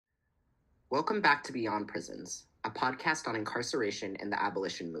Welcome back to Beyond Prisons, a podcast on incarceration and the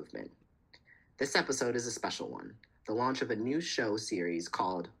abolition movement. This episode is a special one, the launch of a new show series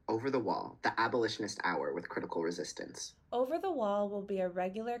called Over the Wall, the Abolitionist Hour with Critical Resistance. Over the Wall will be a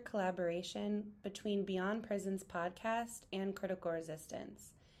regular collaboration between Beyond Prisons podcast and Critical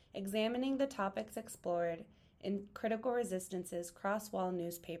Resistance, examining the topics explored in Critical Resistance's cross-wall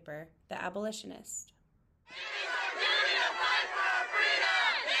newspaper, The Abolitionist.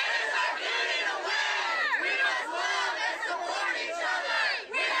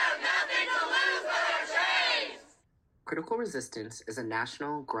 Critical Resistance is a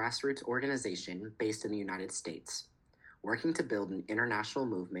national grassroots organization based in the United States, working to build an international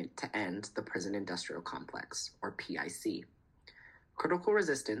movement to end the prison industrial complex, or PIC. Critical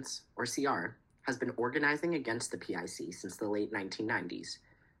Resistance, or CR, has been organizing against the PIC since the late 1990s,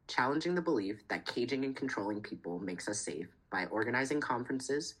 challenging the belief that caging and controlling people makes us safe by organizing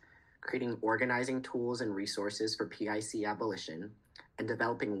conferences, creating organizing tools and resources for PIC abolition, and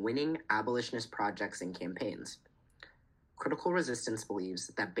developing winning abolitionist projects and campaigns. Critical Resistance believes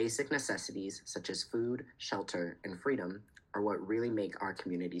that basic necessities such as food, shelter, and freedom are what really make our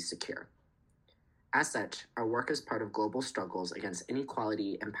communities secure. As such, our work is part of global struggles against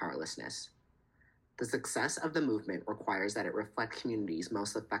inequality and powerlessness. The success of the movement requires that it reflect communities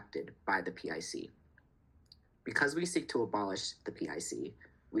most affected by the PIC. Because we seek to abolish the PIC,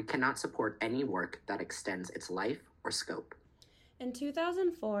 we cannot support any work that extends its life or scope. In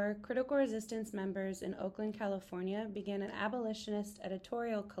 2004, Critical Resistance members in Oakland, California began an abolitionist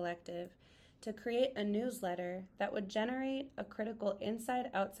editorial collective to create a newsletter that would generate a critical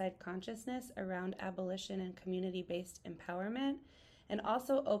inside-outside consciousness around abolition and community-based empowerment, and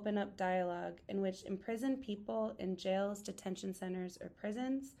also open up dialogue in which imprisoned people in jails, detention centers, or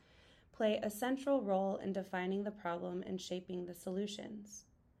prisons play a central role in defining the problem and shaping the solutions.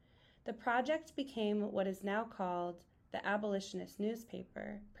 The project became what is now called the Abolitionist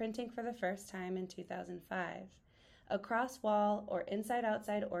newspaper, printing for the first time in 2005, a cross-wall or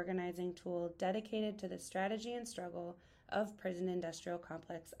inside-outside organizing tool dedicated to the strategy and struggle of prison industrial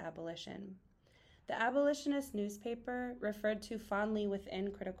complex abolition. The Abolitionist newspaper, referred to fondly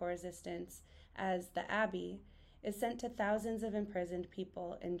within Critical Resistance as the Abbey, is sent to thousands of imprisoned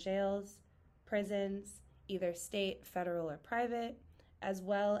people in jails, prisons, either state, federal, or private, as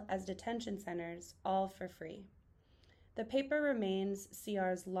well as detention centers, all for free. The paper remains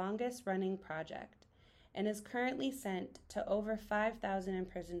CR's longest-running project and is currently sent to over 5,000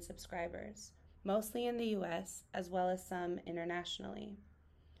 imprisoned subscribers, mostly in the U.S. as well as some internationally.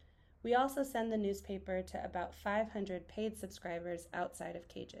 We also send the newspaper to about 500 paid subscribers outside of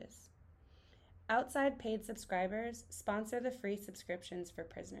cages. Outside paid subscribers sponsor the free subscriptions for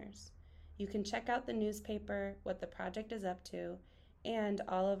prisoners. You can check out the newspaper, what the project is up to, and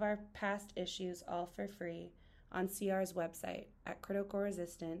all of our past issues all for free on CR's website at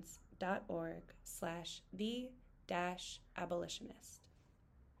criticalresistance.org/the-abolitionist.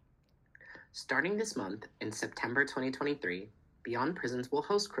 Starting this month, in September 2023, Beyond Prisons will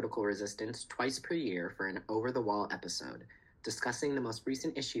host Critical Resistance twice per year for an over-the-wall episode, discussing the most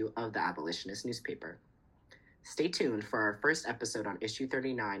recent issue of the Abolitionist newspaper. Stay tuned for our first episode on issue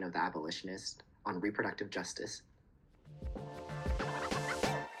 39 of the Abolitionist on reproductive justice.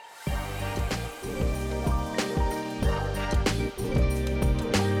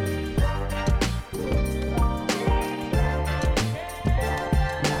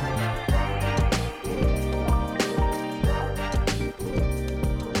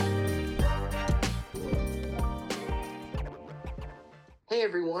 Hey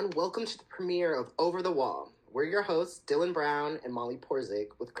everyone, welcome to the premiere of Over the Wall. We're your hosts, Dylan Brown and Molly Porzik,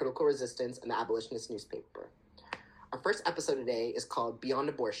 with Critical Resistance and the Abolitionist newspaper. Our first episode today is called Beyond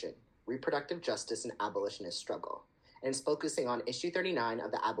Abortion, Reproductive Justice and Abolitionist Struggle, and it's focusing on issue 39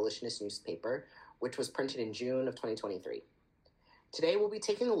 of the Abolitionist newspaper, which was printed in June of 2023. Today we'll be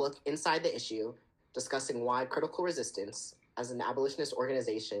taking a look inside the issue, discussing why Critical Resistance, as an abolitionist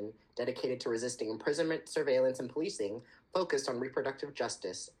organization dedicated to resisting imprisonment, surveillance, and policing, focused on reproductive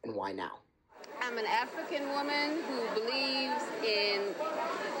justice, and why now. I'm an African woman who believes in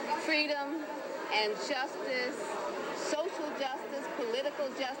freedom and justice, social justice, political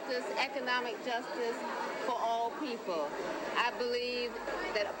justice, economic justice for all people. I believe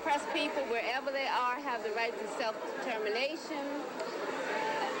that oppressed people, wherever they are, have the right to self-determination.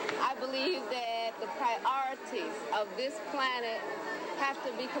 I believe that the priorities of this planet have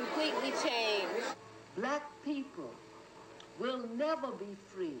to be completely changed. Black people will never be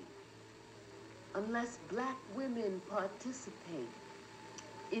free unless black women participate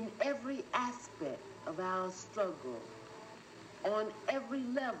in every aspect of our struggle on every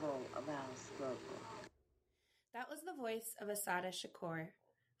level of our struggle. That was the voice of Asada Shakur,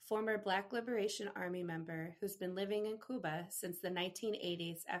 former Black Liberation Army member who's been living in Cuba since the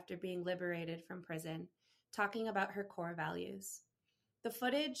 1980s after being liberated from prison, talking about her core values. The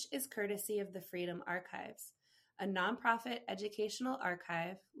footage is courtesy of the Freedom Archives, a nonprofit educational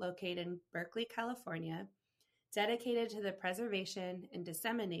archive located in Berkeley, California, dedicated to the preservation and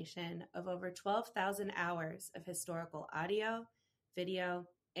dissemination of over 12,000 hours of historical audio, video,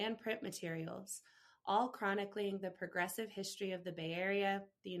 and print materials, all chronicling the progressive history of the Bay Area,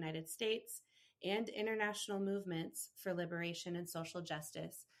 the United States, and international movements for liberation and social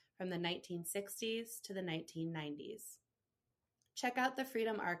justice from the 1960s to the 1990s. Check out the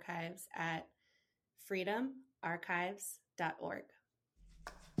Freedom Archives at freedomarchives.org.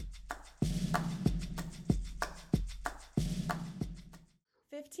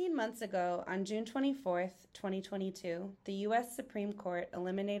 "15 months ago, on June 24th, 2022, the U.S. Supreme Court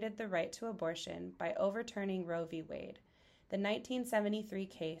eliminated the right to abortion by overturning Roe v. Wade, the 1973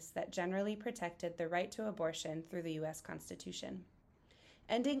 case that generally protected the right to abortion through the U.S. Constitution.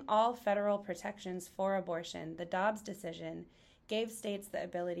 Ending all federal protections for abortion, the Dobbs decision gave states the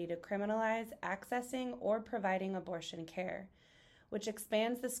ability to criminalize accessing or providing abortion care, which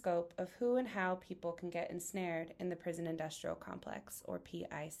expands the scope of who and how people can get ensnared in the prison industrial complex, or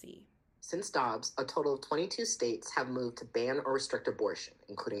PIC. Since Dobbs, a total of 22 states have moved to ban or restrict abortion,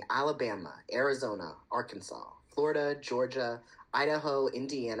 including Alabama, Arizona, Arkansas, Florida, Georgia, Idaho,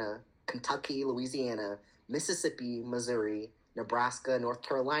 Indiana, Kentucky, Louisiana, Mississippi, Missouri, Nebraska, North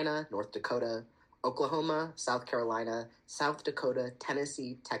Carolina, North Dakota, Oklahoma, South Carolina, South Dakota,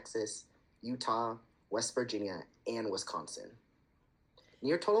 Tennessee, Texas, Utah, West Virginia, and Wisconsin.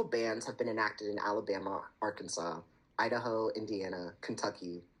 Near total bans have been enacted in Alabama, Arkansas, Idaho, Indiana,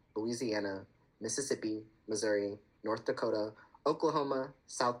 Kentucky, Louisiana, Mississippi, Missouri, North Dakota, Oklahoma,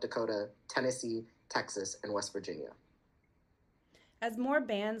 South Dakota, Tennessee, Texas, and West Virginia. As more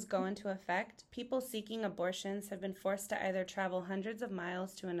bans go into effect, people seeking abortions have been forced to either travel hundreds of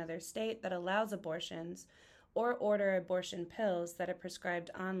miles to another state that allows abortions or order abortion pills that are prescribed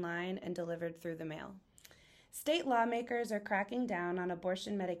online and delivered through the mail. State lawmakers are cracking down on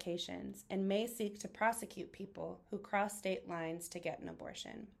abortion medications and may seek to prosecute people who cross state lines to get an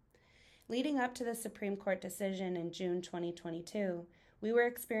abortion. Leading up to the Supreme Court decision in June 2022, we were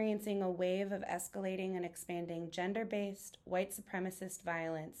experiencing a wave of escalating and expanding gender-based, white supremacist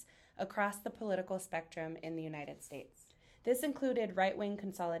violence across the political spectrum in the United States. This included right-wing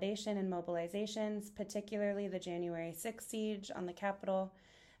consolidation and mobilizations, particularly the January 6th siege on the Capitol,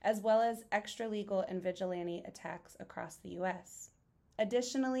 as well as extra-legal and vigilante attacks across the U.S.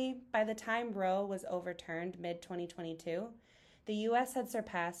 Additionally, by the time Roe was overturned mid-2022, the U.S. had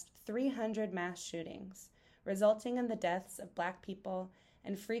surpassed 300 mass shootings, resulting in the deaths of Black people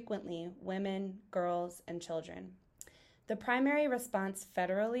and frequently women, girls, and children. The primary response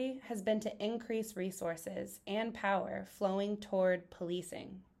federally has been to increase resources and power flowing toward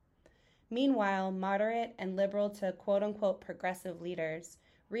policing. Meanwhile, moderate and liberal to quote-unquote progressive leaders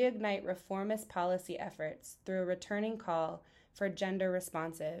reignite reformist policy efforts through a returning call for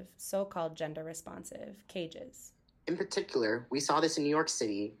gender-responsive, so-called gender-responsive, cages. In particular, we saw this in New York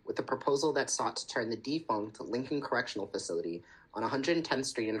City with a proposal that sought to turn the defunct Lincoln Correctional Facility on 110th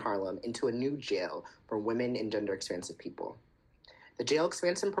Street in Harlem into a new jail for women and gender-expansive people. The jail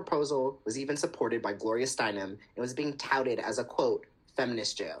expansion proposal was even supported by Gloria Steinem and was being touted as a, quote,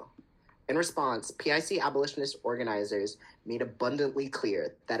 feminist jail. In response, PIC abolitionist organizers made abundantly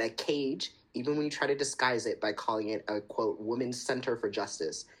clear that a cage, even when you try to disguise it by calling it a, quote, women's center for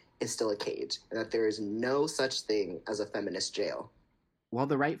justice, is still a cage, and that there is no such thing as a feminist jail. While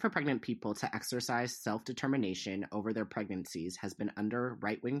the right for pregnant people to exercise self-determination over their pregnancies has been under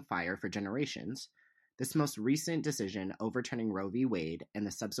right-wing fire for generations, this most recent decision overturning Roe v. Wade and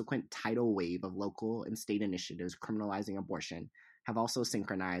the subsequent tidal wave of local and state initiatives criminalizing abortion have also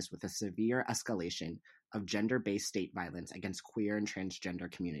synchronized with a severe escalation of gender-based state violence against queer and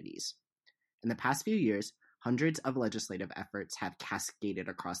transgender communities. In the past few years, hundreds of legislative efforts have cascaded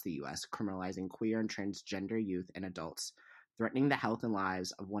across the U.S., criminalizing queer and transgender youth and adults, threatening the health and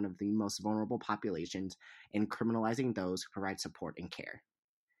lives of one of the most vulnerable populations, and criminalizing those who provide support and care.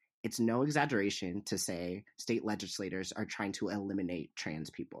 It's no exaggeration to say state legislators are trying to eliminate trans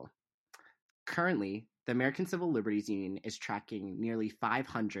people. Currently, the American Civil Liberties Union is tracking nearly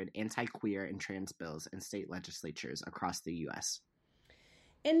 500 anti-queer and trans bills in state legislatures across the U.S.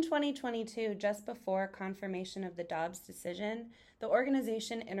 In 2022, just before confirmation of the Dobbs decision, the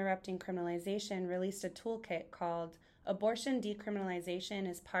organization Interrupting Criminalization released a toolkit called Abortion Decriminalization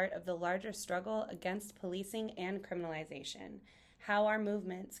is Part of the Larger Struggle Against Policing and Criminalization, how our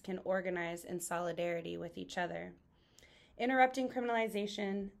movements can organize in solidarity with each other. Interrupting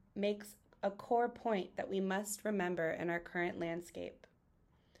criminalization makes a core point that we must remember in our current landscape.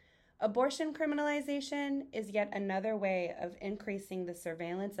 Abortion criminalization is yet another way of increasing the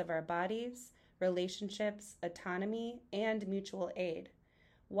surveillance of our bodies, relationships, autonomy, and mutual aid,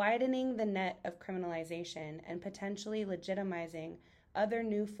 widening the net of criminalization and potentially legitimizing other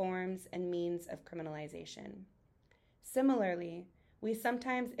new forms and means of criminalization. Similarly, we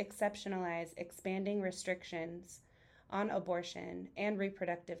sometimes exceptionalize expanding restrictions on abortion and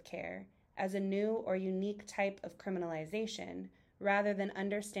reproductive care as a new or unique type of criminalization rather than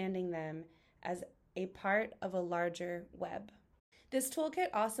understanding them as a part of a larger web. This toolkit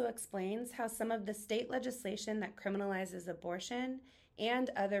also explains how some of the state legislation that criminalizes abortion and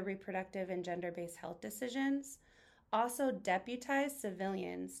other reproductive and gender-based health decisions also deputize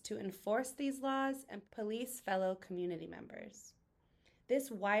civilians to enforce these laws and police fellow community members.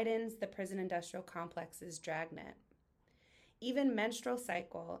 This widens the prison industrial complex's dragnet. Even menstrual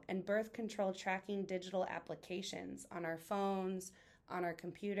cycle and birth control tracking digital applications on our phones, on our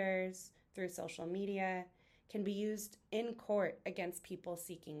computers, through social media, can be used in court against people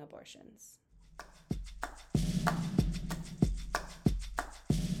seeking abortions.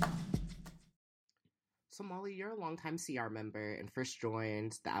 So Molly, you're a longtime CR member and first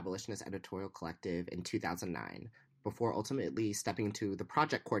joined the Abolitionist editorial collective in 2009, before ultimately stepping into the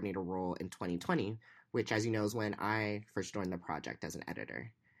project coordinator role in 2020, which, as you know, is when I first joined the project as an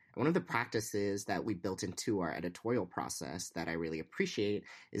editor. And one of the practices that we built into our editorial process that I really appreciate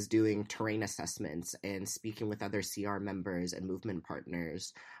is doing terrain assessments and speaking with other CR members and movement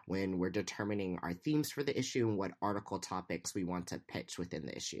partners when we're determining our themes for the issue and what article topics we want to pitch within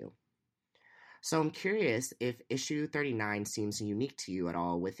the issue. So I'm curious if issue 39 seems unique to you at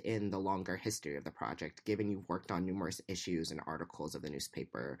all within the longer history of the project, given you've worked on numerous issues and articles of the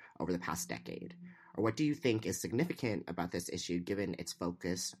newspaper over the past decade. Or what do you think is significant about this issue, given its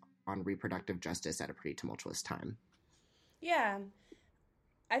focus on reproductive justice at a pretty tumultuous time? Yeah,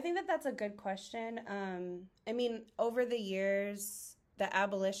 I think that that's a good question. Over the years, the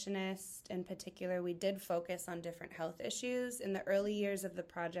Abolitionist in particular, we did focus on different health issues. In the early years of the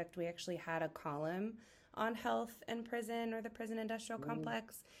project, we actually had a column on health and prison, or the prison industrial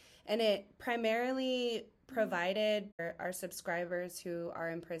complex, and it primarily provided our subscribers who are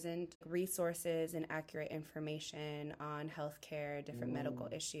imprisoned resources and accurate information on healthcare, different medical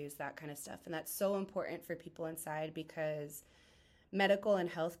issues, that kind of stuff. And that's so important for people inside, because medical and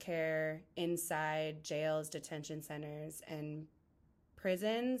healthcare inside jails, detention centers, and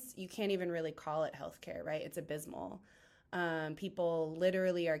prisons, you can't even really call it healthcare, right? It's abysmal. People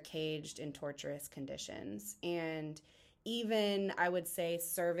literally are caged in torturous conditions. And even, I would say,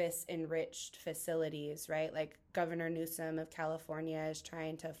 service-enriched facilities, right? Like Governor Newsom of California is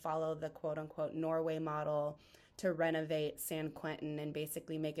trying to follow the quote-unquote Norway model to renovate San Quentin and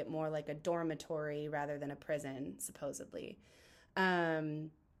basically make it more like a dormitory rather than a prison, supposedly.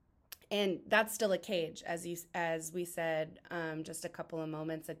 And that's still a cage, as we said just a couple of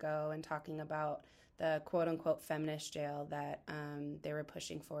moments ago, and talking about the quote-unquote feminist jail that they were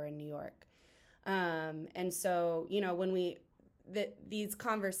pushing for in New York. And so, when these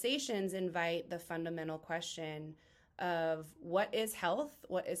conversations invite the fundamental question of what is health,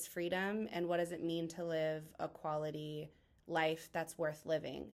 what is freedom, and what does it mean to live a quality life that's worth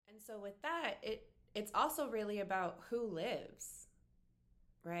living. And so with that, it's also really about who lives,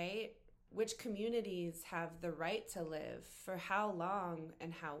 right? Which communities have the right to live, for how long,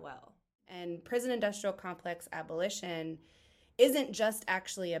 and how well. And prison industrial complex abolition isn't just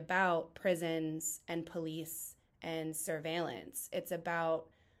actually about prisons and police and surveillance. It's about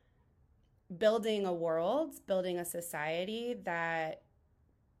building a world, building a society that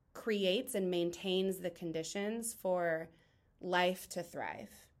creates and maintains the conditions for life to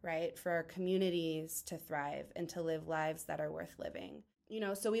thrive, right? For our communities to thrive and to live lives that are worth living.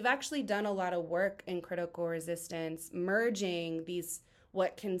 So we've actually done a lot of work in critical resistance, merging these,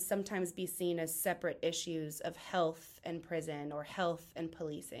 what can sometimes be seen as separate issues of health and prison, or health and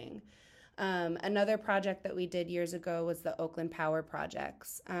policing. Another project that we did years ago was the Oakland Power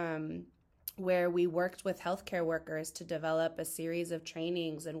Projects, where we worked with healthcare workers to develop a series of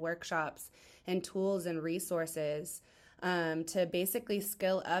trainings and workshops and tools and resources to basically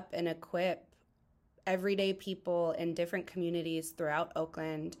skill up and equip everyday people in different communities throughout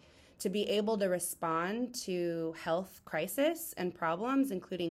Oakland to be able to respond to health crisis and problems,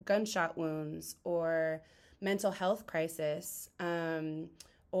 including gunshot wounds or mental health crisis,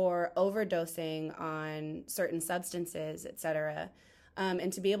 or overdosing on certain substances, et cetera,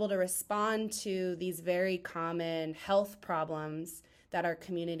 and to be able to respond to these very common health problems that our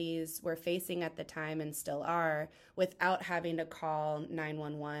communities were facing at the time and still are without having to call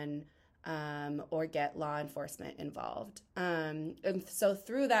 911 or get law enforcement involved. And so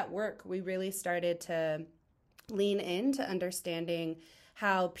through that work, we really started to lean into understanding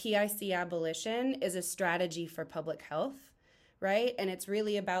how PIC abolition is a strategy for public health, right? And it's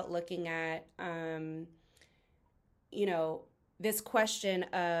really about looking at, this question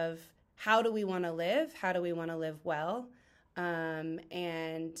of how do we want to live? How do we want to live well?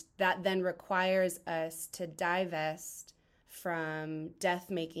 And that then requires us to divest from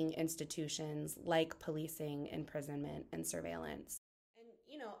death-making institutions like policing, imprisonment, and surveillance.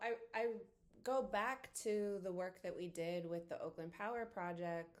 And, I go back to the work that we did with the Oakland Power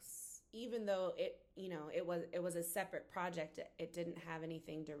projects, even though it was a separate project. It didn't have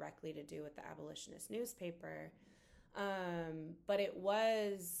anything directly to do with the Abolitionist newspaper. But it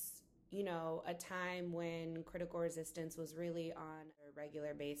was, a time when critical resistance was really on a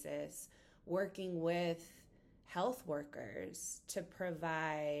regular basis working with health workers to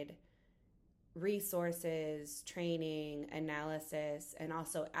provide resources, training, analysis, and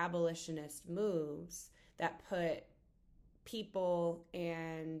also abolitionist moves that put people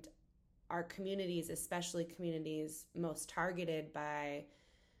and our communities, especially communities most targeted by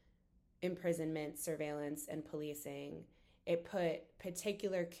imprisonment, surveillance, and policing, it put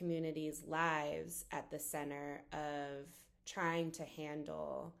particular communities' lives at the center of trying to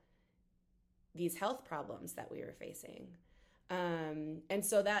handle these health problems that we were facing. And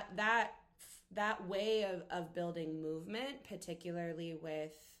so that way of building movement, particularly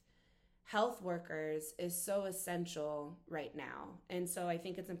with health workers, is so essential right now. And so I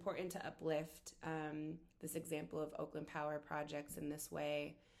think it's important to uplift this example of Oakland Power projects in this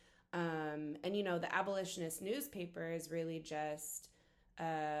way. And, the Abolitionist newspaper is really just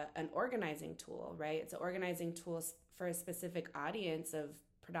an organizing tool, right? It's an organizing tool for a specific audience of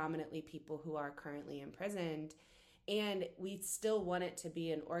predominantly people who are currently imprisoned. And we still want it to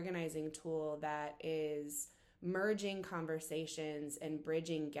be an organizing tool that is merging conversations and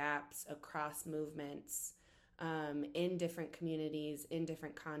bridging gaps across movements in different communities, in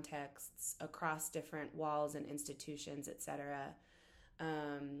different contexts, across different walls and institutions, et cetera.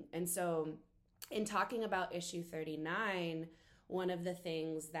 And so in talking about issue 39, one of the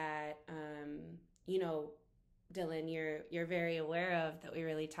things that, Dylan, you're very aware of that we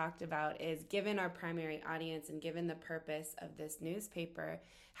really talked about is, given our primary audience and given the purpose of this newspaper,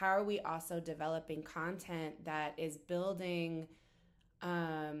 how are we also developing content that is building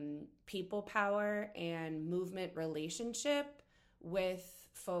people power and movement relationship with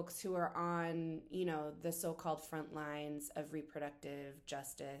folks who are on, the so-called front lines of reproductive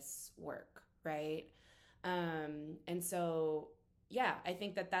justice work, right? And so, yeah, I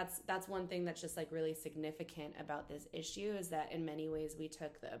think that's one thing that's just like really significant about this issue, is that in many ways we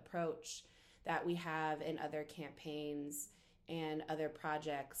took the approach that we have in other campaigns and other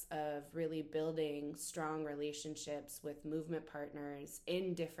projects of really building strong relationships with movement partners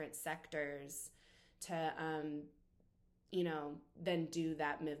in different sectors to then do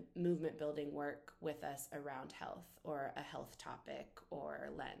that movement building work with us around health or a health topic or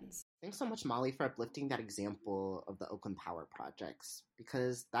lens. Thanks so much, Molly, for uplifting that example of the Oakland Power projects,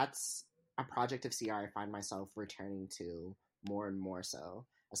 because that's a project of CR I find myself returning to more and more so,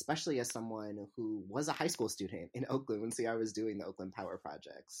 especially as someone who was a high school student in Oakland when CR was doing the Oakland Power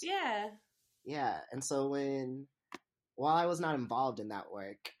projects. Yeah. Yeah, and so while I was not involved in that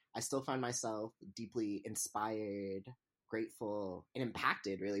work, I still find myself deeply inspired, grateful, and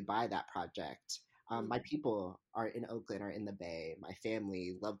impacted really by that project. My people are in Oakland, are in the Bay, my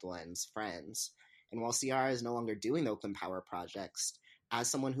family, loved ones, friends. And while CR is no longer doing the Oakland Power projects, as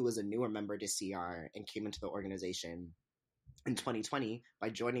someone who was a newer member to CR and came into the organization in 2020 by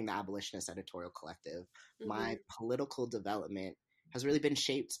joining the Abolitionist editorial collective, my political development has really been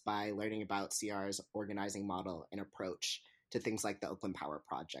shaped by learning about CR's organizing model and approach to things like the Oakland Power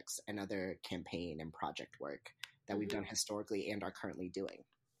projects and other campaign and project work that we've done historically and are currently doing.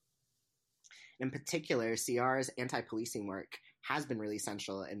 In particular, CR's anti-policing work has been really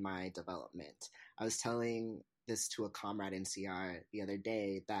essential in my development. I was telling this to a comrade in CR the other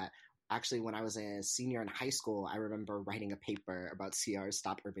day that actually when I was a senior in high school, I remember writing a paper about CR's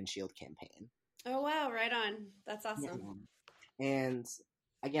Stop Urban Shield campaign. Oh, wow. Right on. That's awesome. Yeah. And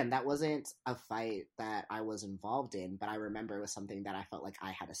again, that wasn't a fight that I was involved in, but I remember it was something that I felt like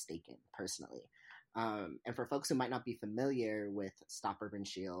I had a stake in personally. And for folks who might not be familiar with Stop Urban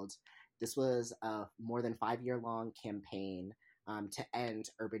Shield, this was a more than 5-year-long campaign to end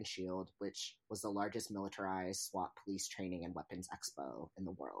Urban Shield, which was the largest militarized SWAT police training and weapons expo in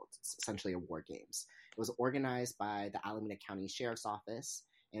the world. It's essentially a war games. It was organized by the Alameda County Sheriff's Office,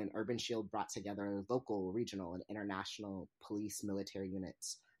 and Urban Shield brought together local, regional, and international police military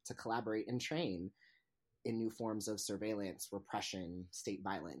units to collaborate and train in new forms of surveillance, repression, state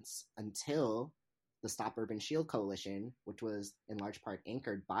violence, until the Stop Urban Shield Coalition, which was in large part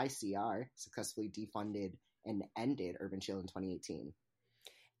anchored by CR, successfully defunded and ended Urban Shield in 2018.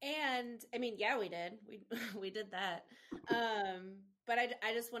 And I mean, yeah, we did. We did that. But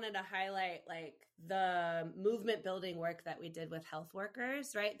I just wanted to highlight like the movement building work that we did with health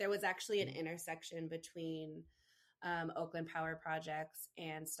workers, right? There was actually an intersection between Oakland Power Projects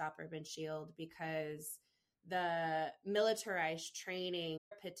and Stop Urban Shield, because the militarized training,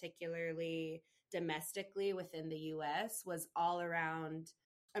 particularly domestically within the US, was all around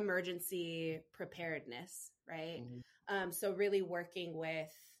emergency preparedness, right? So really working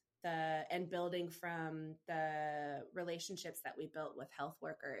with and building from the relationships that we built with health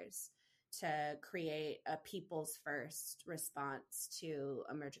workers to create a people's first response to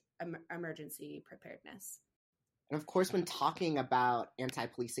emergency preparedness. And of course, when talking about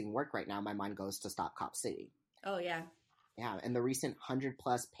anti-policing work right now, my mind goes to Stop Cop City. Oh, yeah. Yeah, and the recent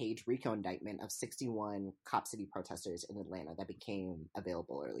 100-plus page RICO indictment of 61 Cop City protesters in Atlanta that became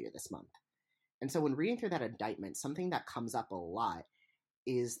available earlier this month. And so when reading through that indictment, something that comes up a lot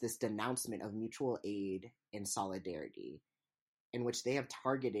is this denouncement of mutual aid and solidarity, in which they have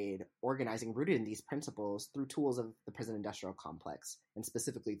targeted organizing rooted in these principles through tools of the prison industrial complex, and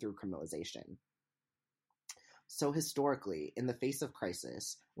specifically through criminalization. So historically, in the face of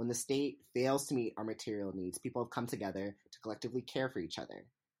crisis, when the state fails to meet our material needs, people have come together to collectively care for each other.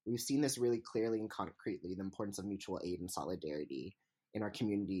 We've seen this really clearly and concretely, the importance of mutual aid and solidarity in our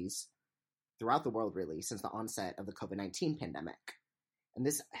communities throughout the world, really, since the onset of the COVID-19 pandemic. And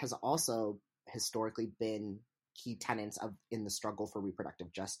this has also historically been key tenets in the struggle for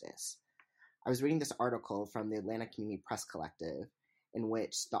reproductive justice. I was reading this article from the Atlanta Community Press Collective, in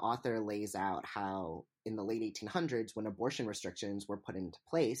which the author lays out how in the late 1800s, when abortion restrictions were put into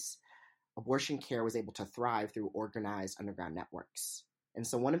place, abortion care was able to thrive through organized underground networks. And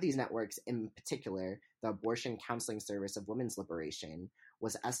so one of these networks in particular, the Abortion Counseling Service of Women's Liberation,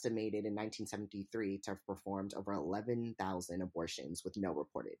 was estimated in 1973 to have performed over 11,000 abortions with no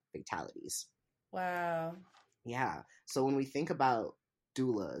reported fatalities. Wow. Yeah. So when we think about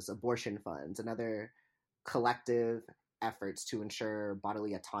doulas, abortion funds, and other collective efforts to ensure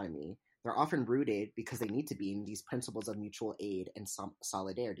bodily autonomy, they're often rooted, because they need to be, in these principles of mutual aid and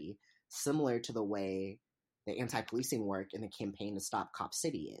solidarity, similar to the way the anti-policing work in the campaign to stop Cop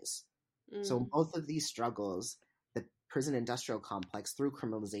City is. So in both of these struggles, the prison industrial complex, through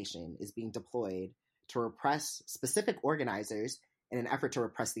criminalization, is being deployed to repress specific organizers in an effort to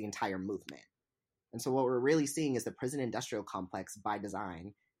repress the entire movement. And so what we're really seeing is the prison industrial complex, by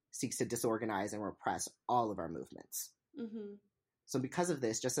design, seeks to disorganize and repress all of our movements. Mm-hmm. So because of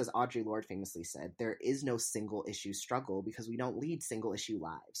this, just as Audre Lorde famously said, there is no single issue struggle because we don't lead single issue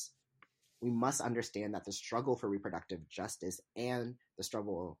lives. We must understand that the struggle for reproductive justice and the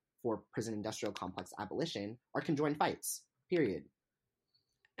struggle for prison industrial complex abolition are conjoined fights, period.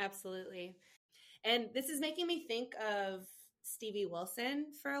 Absolutely. And this is making me think of Stevie Wilson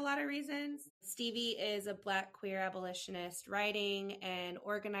for a lot of reasons. Stevie is a Black queer abolitionist writing and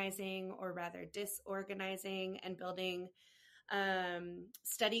organizing, or rather disorganizing and building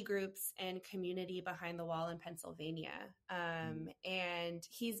study groups and community behind the wall in Pennsylvania. And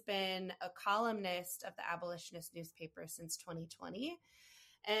he's been a columnist of the Abolitionist newspaper since 2020.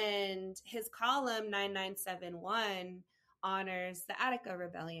 And his column 9971 honors the Attica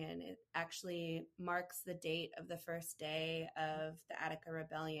Rebellion. It actually marks the date of the first day of the Attica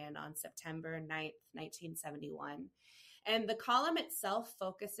Rebellion on September 9th, 1971. And the column itself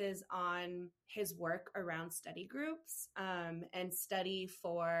focuses on his work around study groups and study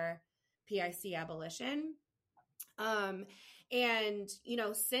for PIC abolition. And, you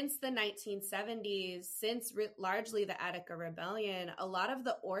know, since the 1970s, since largely the Attica Rebellion, a lot of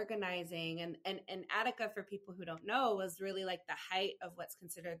the organizing and Attica, for people who don't know, was really like the height of what's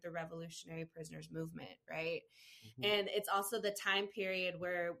considered the revolutionary prisoners movement, right? Mm-hmm. And it's also the time period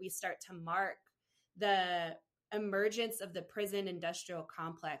where we start to mark the emergence of the prison industrial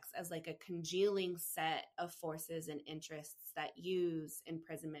complex as like a congealing set of forces and interests that use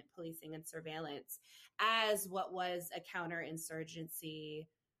imprisonment, policing, and surveillance as what was a counterinsurgency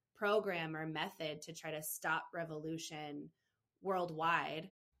program or method to try to stop revolution worldwide.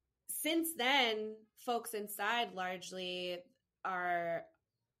 Since then, folks inside largely are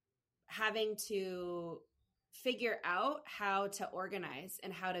having to figure out how to organize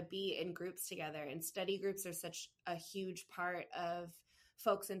and how to be in groups together. And study groups are such a huge part of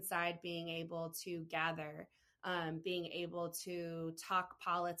folks inside being able to gather, being able to talk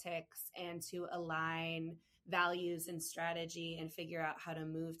politics and to align values and strategy and figure out how to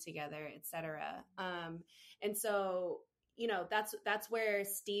move together, et cetera. And so, that's where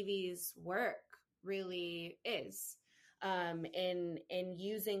Stevie's work really is. In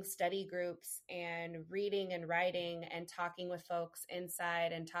using study groups and reading and writing and talking with folks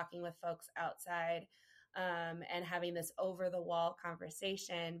inside and talking with folks outside, and having this over the wall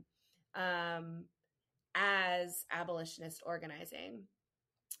conversation as abolitionist organizing.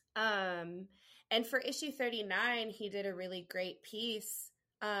 And for issue 39, he did a really great piece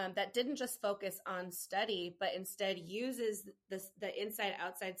that didn't just focus on study, but instead uses the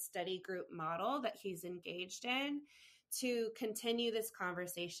inside-outside study group model that he's engaged in to continue this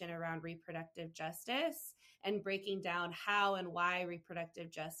conversation around reproductive justice and breaking down how and why reproductive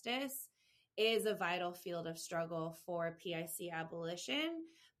justice is a vital field of struggle for PIC abolition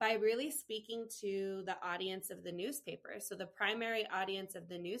by really speaking to the audience of the newspaper. So the primary audience of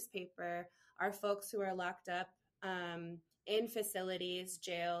the newspaper are folks who are locked up in facilities,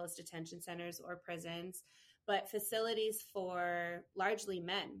 jails, detention centers, or prisons, but facilities for largely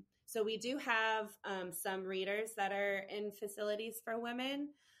men. So we do have some readers that are in facilities for women,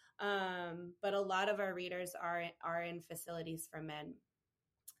 but a lot of our readers are in facilities for men.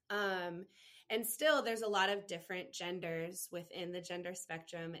 And still, there's a lot of different genders within the gender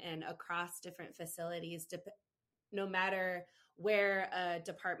spectrum and across different facilities, no matter where a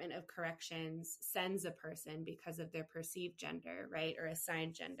Department of Corrections sends a person because of their perceived gender, right, or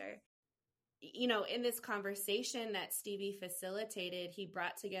assigned gender. In this conversation that Stevie facilitated, he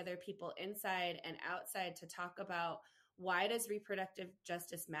brought together people inside and outside to talk about why does reproductive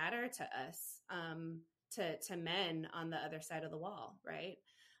justice matter to us, to men on the other side of the wall, right?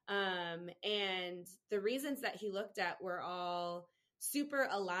 And the reasons that he looked at were all super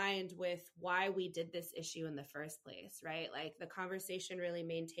aligned with why we did this issue in the first place, right? Like the conversation really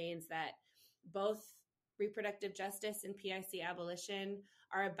maintains that both reproductive justice and PIC abolition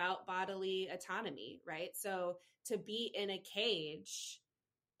are about bodily autonomy, right? So to be in a cage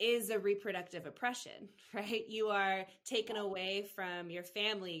is a reproductive oppression, right? You are taken away from your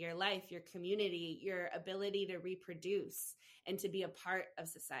family, your life, your community, your ability to reproduce and to be a part of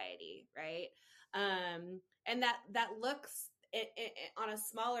society, right? And that looks on a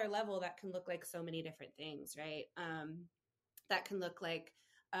smaller level, that can look like so many different things, right? That can look like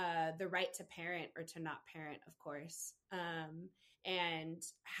the right to parent or to not parent, of course. And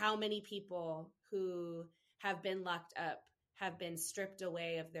how many people who have been locked up have been stripped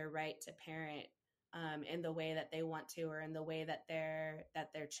away of their right to parent in the way that they want to, or in the way that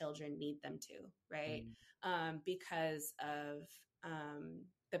their children need them to, right? Because of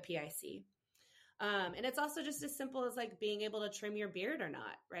the PIC. And it's also just as simple as like being able to trim your beard or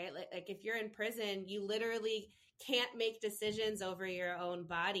not, right? Like if you're in prison, you literally can't make decisions over your own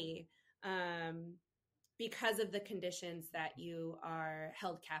body because of the conditions that you are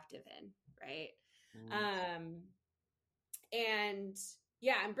held captive in, right? And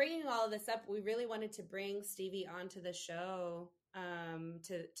yeah, I'm bringing all of this up. We really wanted to bring Stevie onto the show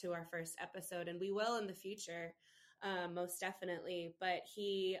to our first episode, and we will in the future, most definitely. But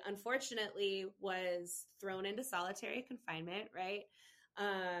he unfortunately was thrown into solitary confinement, right?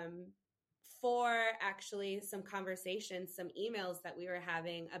 For actually some conversations, some emails that we were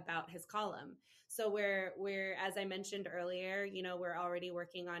having about his column. So we're as I mentioned earlier, we're already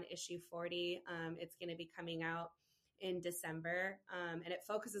working on issue 40. It's going to be coming out in December, and it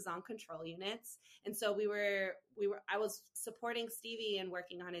focuses on control units. And so I was supporting Stevie and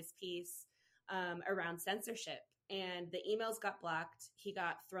working on his piece around censorship, and the emails got blocked. He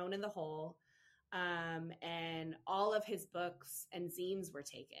got thrown in the hole, and all of his books and zines were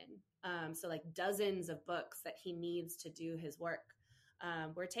taken. So like dozens of books that he needs to do his work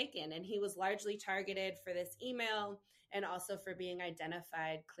were taken, and he was largely targeted for this email and also for being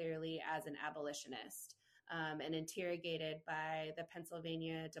identified clearly as an abolitionist. And interrogated by the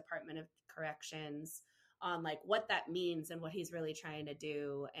Pennsylvania Department of Corrections on like what that means and what he's really trying to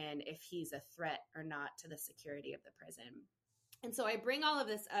do, and if he's a threat or not to the security of the prison. And so I bring all of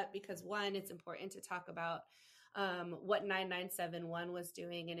this up because, one, it's important to talk about what 9971 was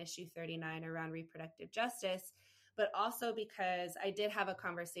doing in issue 39 around reproductive justice, but also because I did have a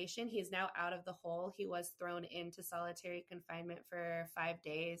conversation. He's now out of the hole. He was thrown into solitary confinement for 5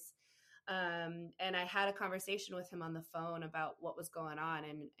 days. And I had a conversation with him on the phone about what was going on.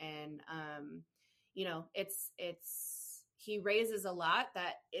 And he raises a lot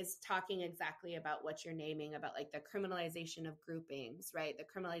that is talking exactly about what you're naming, about like the criminalization of groupings, right? The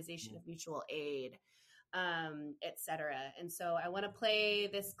criminalization of mutual aid, et cetera. And so I want to play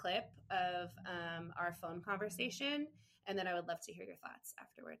this clip of our phone conversation, and then I would love to hear your thoughts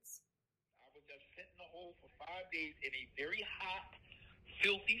afterwards. I was just sitting in the hole for 5 days in a very hot,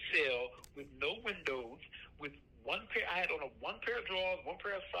 filthy cell with no windows, with I had on one pair of drawers, one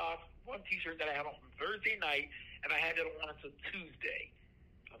pair of socks, one t-shirt that I had on Thursday night, and I had it on until Tuesday.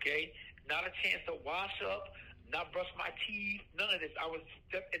 Okay? Not a chance to wash up, not brush my teeth, none of this. I was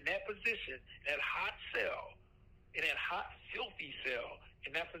in that position, in that hot cell, in that hot, filthy cell,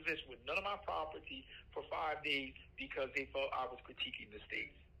 in that position with none of my property for 5 days because they thought I was critiquing the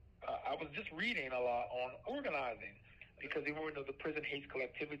state. I was just reading a lot on organizing because they were, the prison hates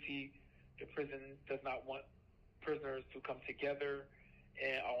collectivity. The prison does not want prisoners to come together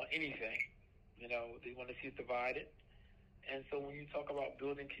on anything. They want to see us divided. And so when you talk about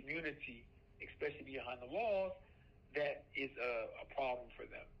building community, especially behind the walls, that is a problem for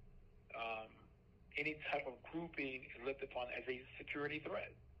them. Any type of grouping is looked upon as a security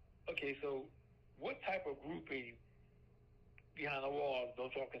threat. Okay, so what type of grouping behind the walls don't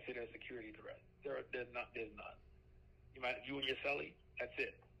y'all consider a security threat? There's none. You and your cellie, that's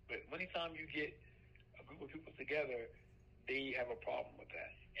it. But anytime you get a group of people together, they have a problem with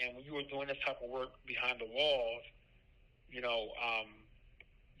that. And when you are doing this type of work behind the walls,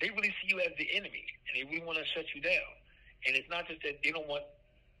 they really see you as the enemy, and they really want to shut you down. And it's not just that they don't want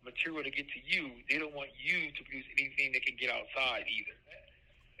material to get to you; they don't want you to produce anything that can get outside either.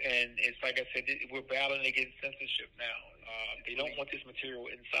 And it's like I said, we're battling against censorship now. They don't want this material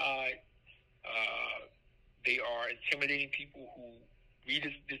inside. They are intimidating people who read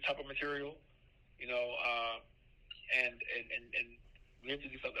this type of material, and we have to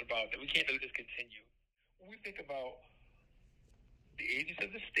do something about that. We can't let this continue. When we think about the agents of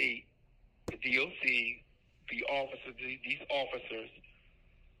the state, the DOC, these officers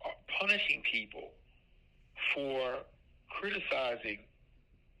are punishing people for criticizing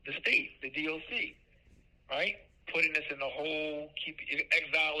the state, the DOC, right? Putting us in the hole,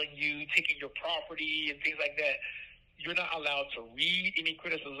 exiling you, taking your property and things like that. You're not allowed to read any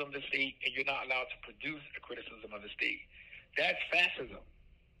criticism of the state, and you're not allowed to produce a criticism of the state. That's fascism,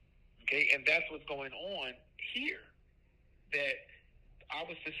 okay? And that's what's going on here. That I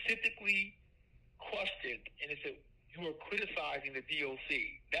was specifically questioned, and it said, you are criticizing the DOC.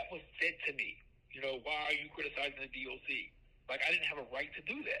 That was said to me. Why are you criticizing the DOC? Like, I didn't have a right to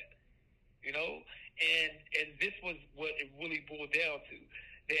do that, And this was what it really boiled down to.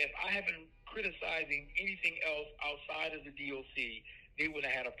 That if I had been criticizing anything else outside of the DOC, they would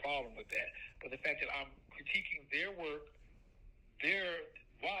have had a problem with that. But the fact that I'm critiquing their work,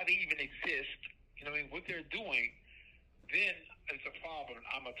 why they even exist, what they're doing, then it's a problem.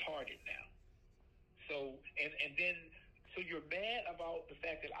 I'm a target now. So you're mad about the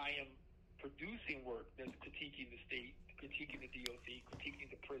fact that I am producing work that's critiquing the state, critiquing the DOC,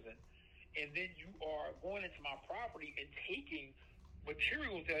 critiquing the prison, and then you are going into my property and taking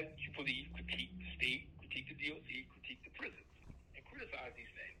materials that you believe critique the state, critique the DOC, critique the prisons, and criticize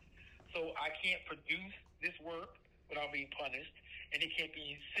these things. So I can't produce this work without being punished, and it can't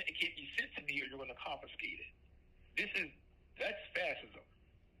be sent to me, or you're going to confiscate it. That's fascism,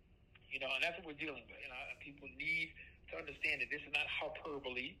 and that's what we're dealing with. And people need to understand that this is not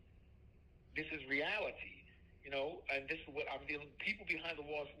hyperbole. This is reality, and this is what people behind the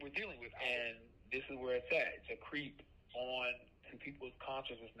walls we're dealing with. And this is where it's at. It's a creep on to people's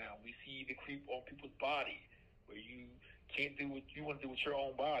consciousness now. We see the creep on people's body, where you can't do what you want to do with your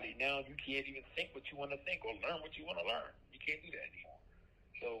own body. Now you can't even think what you want to think or learn what you want to learn. You can't do that anymore.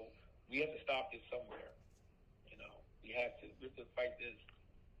 So we have to stop this somewhere. We have to fight this.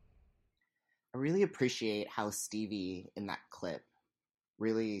 I really appreciate how Stevie in that clip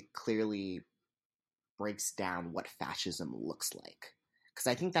really clearly breaks down what fascism looks like. Because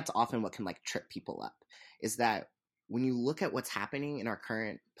I think that's often what can trip people up, is that when you look at what's happening in our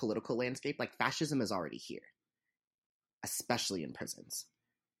current political landscape, fascism is already here, especially in prisons.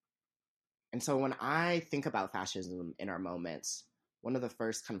 And so when I think about fascism in our moments, one of the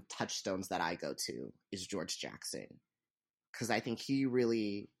first kind of touchstones that I go to is George Jackson, because I think he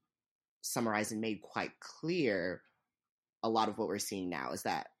really summarized and made quite clear a lot of what we're seeing now is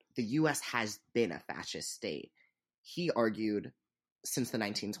that the U.S. has been a fascist state. He argued since the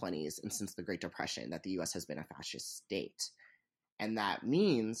 1920s and since the Great Depression that the U.S. has been a fascist state. And that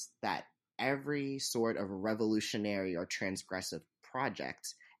means that every sort of revolutionary or transgressive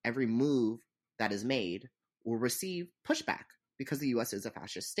project, every move that is made will receive pushback because the U.S. is a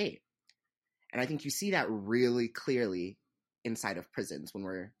fascist state. And I think you see that really clearly inside of prisons when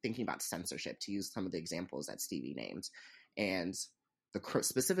we're thinking about censorship, to use some of the examples that Stevie named, and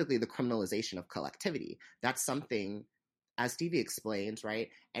specifically the criminalization of collectivity. That's something, as Stevie explains, right?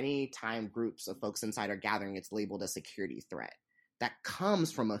 Anytime groups of folks inside are gathering, it's labeled a security threat. That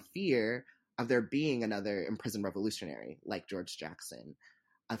comes from a fear of there being another imprisoned revolutionary like George Jackson,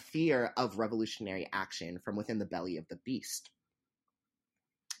 a fear of revolutionary action from within the belly of the beast.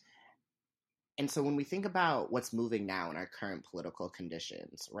 And so when we think about what's moving now in our current political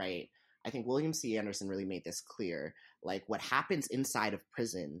conditions, right, I think William C. Anderson really made this clear. Like, what happens inside of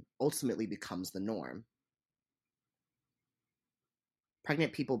prison ultimately becomes the norm.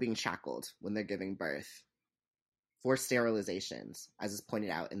 Pregnant people being shackled when they're giving birth, forced sterilizations, as is pointed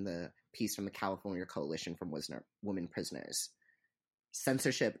out in the piece from the California Coalition for Women Prisoners,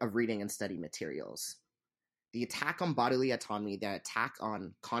 censorship of reading and study materials. The attack on bodily autonomy, the attack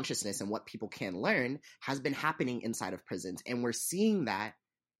on consciousness and what people can learn has been happening inside of prisons. And we're seeing that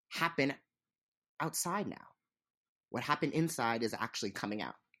happen outside now. What happened inside is actually coming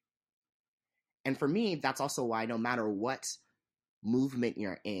out. And for me, that's also why no matter what movement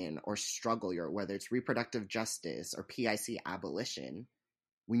you're in or struggle you're, whether it's reproductive justice or PIC abolition,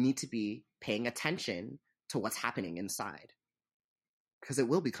 we need to be paying attention to what's happening inside. Because it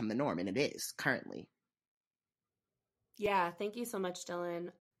will become the norm, and it is currently. Yeah, thank you so much, Dylan.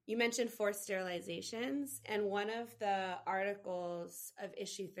 You mentioned forced sterilizations, and one of the articles of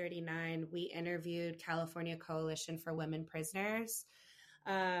issue 39, we interviewed California Coalition for Women Prisoners,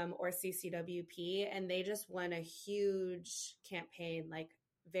 or CCWP, and they just won a huge campaign, like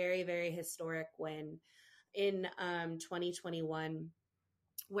very, very historic win in 2021,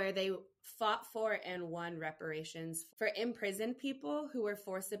 where they fought for and won reparations for imprisoned people who were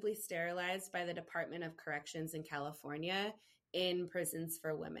forcibly sterilized by the Department of Corrections in California in prisons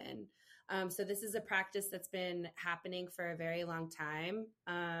for women. So this is a practice that's been happening for a very long time.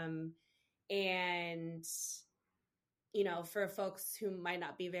 And, you know, for folks who might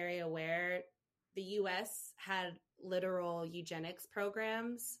not be very aware, the US had literal eugenics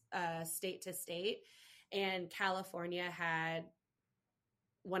programs, state to state, and California had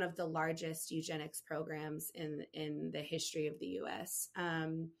one of the largest eugenics programs in the history of the US,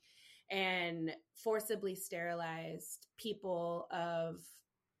 and forcibly sterilized people of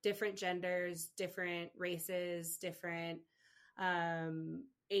different genders, different races, different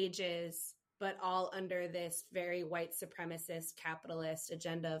ages, but all under this very white supremacist capitalist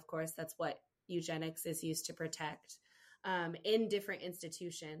agenda. Of course, that's what eugenics is used to protect, in different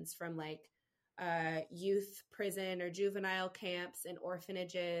institutions, from like youth prison or juvenile camps and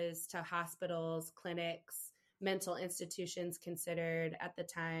orphanages to hospitals, clinics, mental institutions considered at the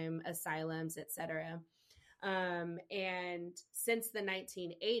time, asylums, etc. And since the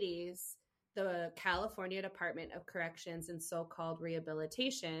 1980s, the California Department of Corrections and so-called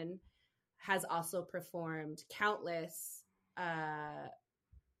rehabilitation has also performed countless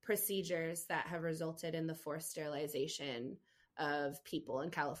procedures that have resulted in the forced sterilization of people in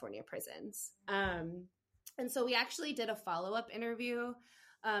California prisons. And so we actually did a follow-up interview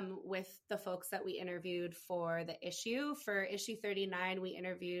with the folks that we interviewed for the issue. For issue 39, we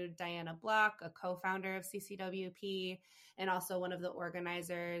interviewed Diana Block, a co-founder of CCWP, and also one of the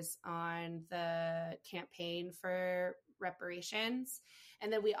organizers on the campaign for reparations.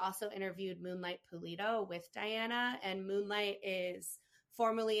 And then we also interviewed Moonlight Pulido with Diana. And Moonlight is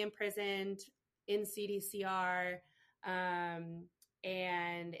formerly imprisoned in CDCR,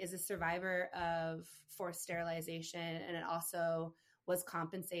 and is a survivor of forced sterilization, and it also was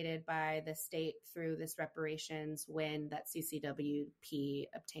compensated by the state through this reparations win that CCWP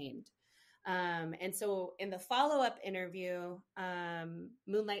obtained. And so in the follow-up interview,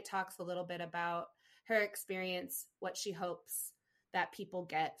 Moonlight talks a little bit about her experience, what she hopes that people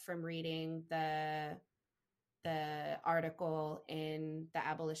get from reading the article in the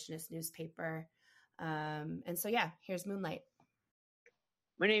Abolitionist newspaper. And so, yeah, here's Moonlight.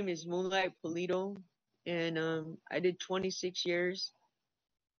 My name is Moonlight Pulido, and I did 26 years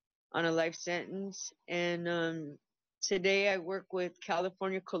on a life sentence. And today I work with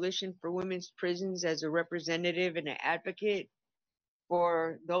California Coalition for Women's Prisons as a representative and an advocate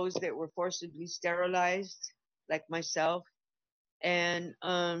for those that were forcibly sterilized, like myself. And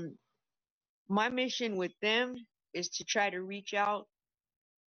my mission with them is to try to reach out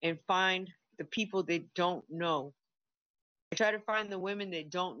and find the people that don't know. I try to find the women that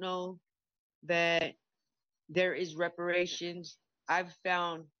don't know that there is reparations. I've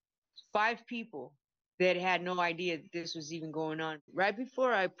found 5 people that had no idea that this was even going on. Right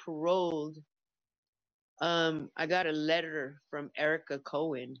before I paroled, I got a letter from Erica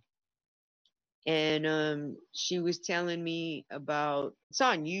Cohen, And she was telling me about, it's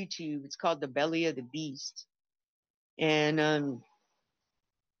on YouTube. It's called The Belly of the Beast. And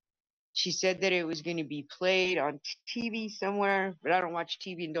she said that it was going to be played on TV somewhere, but I don't watch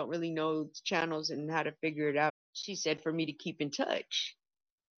TV and don't really know the channels and how to figure it out. She said for me to keep in touch.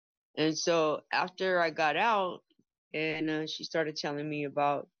 And so after I got out, and she started telling me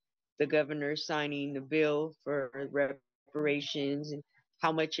about the governor signing the bill for reparations and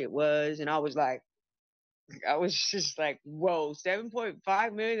how much it was. And I was just like, whoa,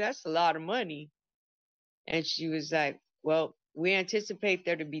 7.5 million, that's a lot of money. And she was like, well, we anticipate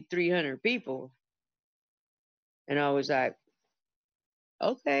there to be 300 people. And I was like,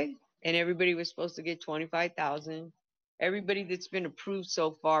 okay. And everybody was supposed to get 25,000. Everybody that's been approved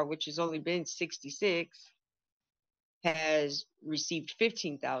so far, which has only been 66, has received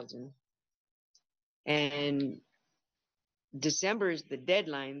 15,000. And December is the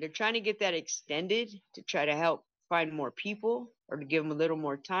deadline. They're trying to get that extended to try to help find more people or to give them a little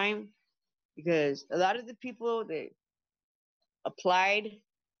more time, because a lot of the people that applied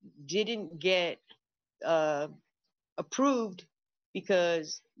didn't get approved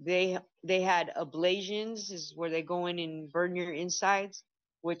because they had ablations, is where they go in and burn your insides,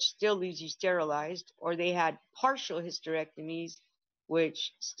 which still leaves you sterilized, or they had partial hysterectomies,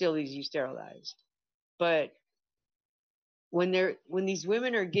 which still leaves you sterilized. But when these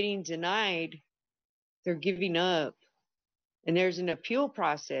women are getting denied, they're giving up, and there's an appeal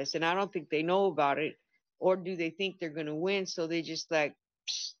process, and I don't think they know about it, or do they think they're going to win, so they just like,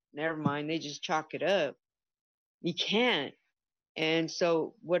 never mind, they just chalk it up. You can't. And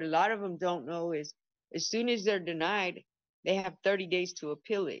so what a lot of them don't know is, as soon as they're denied, they have 30 days to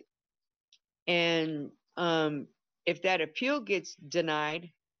appeal it. And if that appeal gets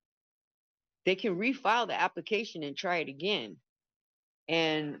denied, they can refile the application and try it again.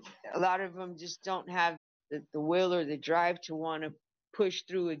 And a lot of them just don't have the will or the drive to want to push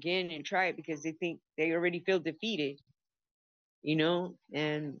through again and try it, because they think they already feel defeated,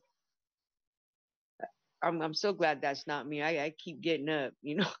 and I'm so glad that's not me. I keep getting up,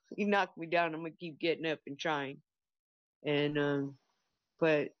 you knock me down, I'm gonna keep getting up and trying. And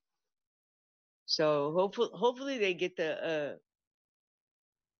but so hopefully they get that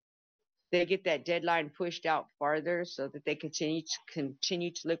deadline pushed out farther so that they continue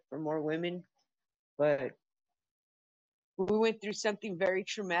to look for more women. But we went through something very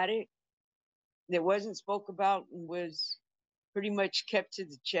traumatic that wasn't spoke about and was pretty much kept to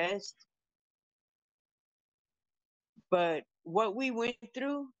the chest. But what we went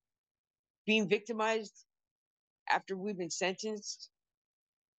through, being victimized after we've been sentenced,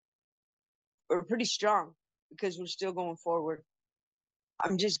 we're pretty strong because we're still going forward.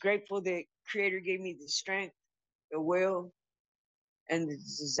 I'm just grateful that Creator gave me the strength, the will, and the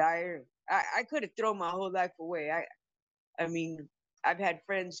desire. I could have thrown my whole life away. I mean, I've had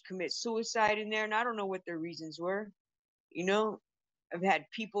friends commit suicide in there, and I don't know what their reasons were. I've had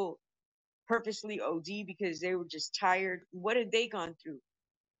people purposely OD because they were just tired. What had they gone through?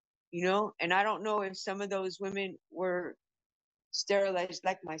 And I don't know if some of those women were sterilized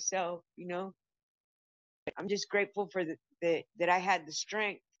like myself. I'm just grateful for that I had the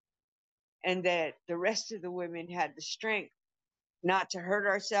strength, and that the rest of the women had the strength not to hurt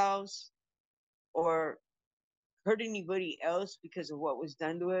ourselves or hurt anybody else because of what was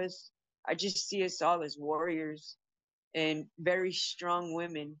done to us. I just see us all as warriors and very strong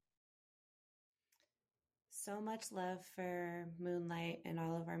women. So much love for Moonlight and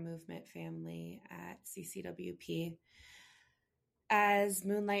all of our movement family at CCWP. As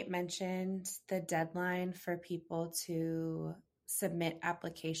Moonlight mentioned, the deadline for people to submit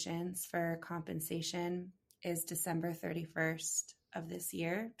applications for compensation is December 31st of this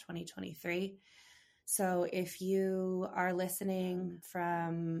year, 2023. So if you are listening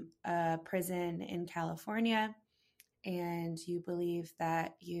from a prison in California and you believe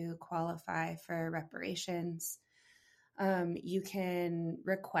that you qualify for reparations, you can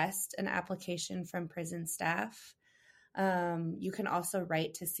request an application from prison staff. You can also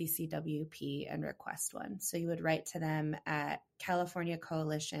write to CCWP and request one. So you would write to them at California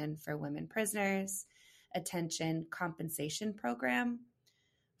Coalition for Women Prisoners, Attention Compensation Program,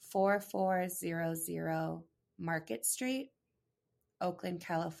 4400 Market Street, Oakland,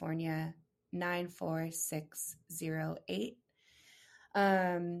 California, 94608.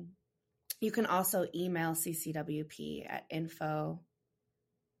 You can also email CCWP at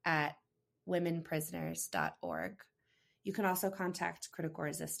info@womenprisoners.org. You can also contact Critical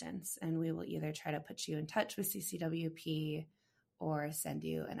Resistance, and we will either try to put you in touch with CCWP or send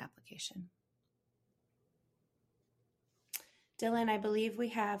you an application. Dylan, I believe we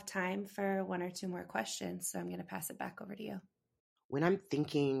have time for one or two more questions, so I'm going to pass it back over to you. When I'm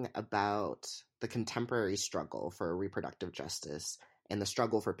thinking about the contemporary struggle for reproductive justice and the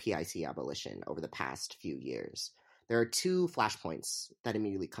struggle for PIC abolition over the past few years, there are two flashpoints that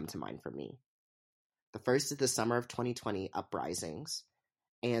immediately come to mind for me. The first is the summer of 2020 uprisings,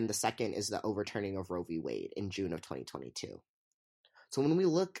 and the second is the overturning of Roe v. Wade in June of 2022. So when we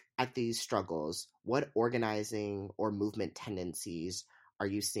look at these struggles, what organizing or movement tendencies are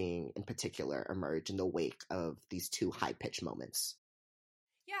you seeing in particular emerge in the wake of these two high-pitched moments?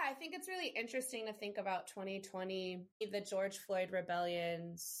 Yeah, I think it's really interesting to think about 2020. The George Floyd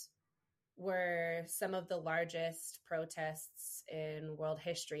rebellions were some of the largest protests in world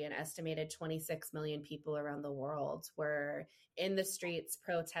history. An estimated 26 million people around the world were in the streets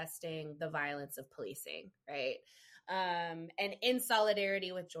protesting the violence of policing, right? And in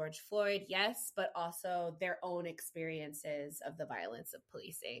solidarity with George Floyd, yes, but also their own experiences of the violence of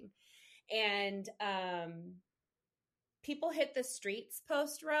policing. And people hit the streets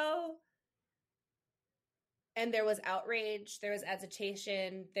post-Roe, and there was outrage, there was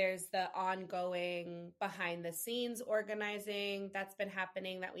agitation, there's the ongoing behind the scenes organizing that's been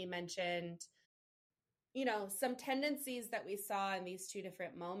happening that we mentioned. You know, some tendencies that we saw in these two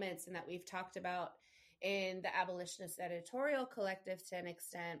different moments and that we've talked about in the Abolitionist editorial collective to an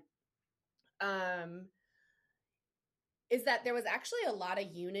extent, is that there was actually a lot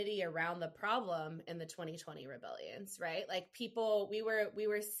of unity around the problem in the 2020 rebellions, right? Like people, we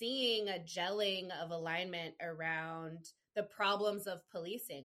were seeing a gelling of alignment around the problems of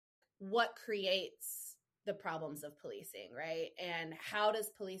policing. What creates the problems of policing, right? And how does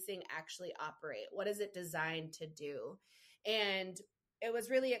policing actually operate? What is it designed to do? And it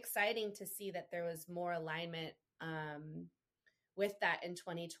was really exciting to see that there was more alignment with that in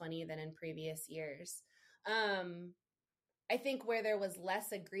 2020 than in previous years. I think where there was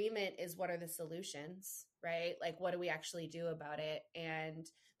less agreement is what are the solutions, right? Like, what do we actually do about it? And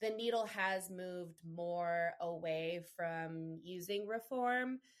the needle has moved more away from using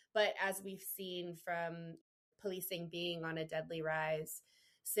reform. But as we've seen from policing being on a deadly rise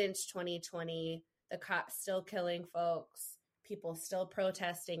since 2020, the cops still killing folks, people still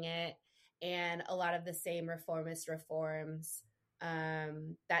protesting it, and a lot of the same reformist reforms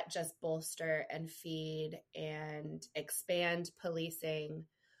that just bolster and feed and expand policing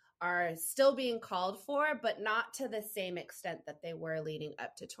are still being called for, but not to the same extent that they were leading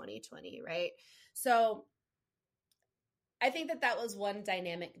up to 2020, right? So I think that that was one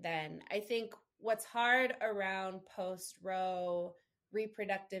dynamic then. I think what's hard around post-Roe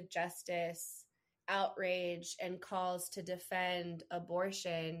reproductive justice, outrage, and calls to defend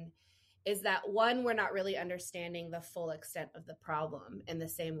abortion is that, one, we're not really understanding the full extent of the problem in the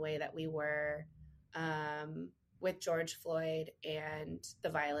same way that we were with George Floyd and the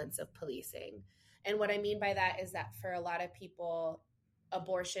violence of policing. And what I mean by that is that for a lot of people,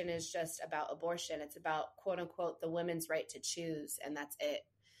 abortion is just about abortion. It's about, quote unquote, the women's right to choose, and that's it.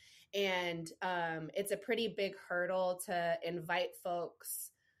 And it's a pretty big hurdle to invite folks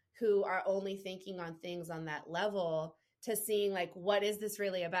who are only thinking on things on that level to seeing, like, what is this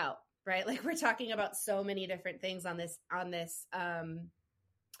really about? Right? Like, we're talking about so many different things on this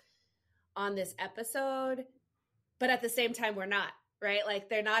episode, but at the same time, we're not, right? Like,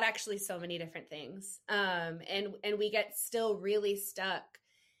 they're not actually so many different things. And we get still really stuck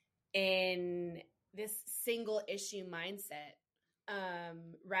in this single issue mindset,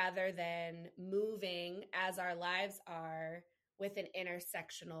 rather than moving as our lives are with an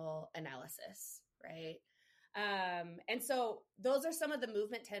intersectional analysis, right? And so those are some of the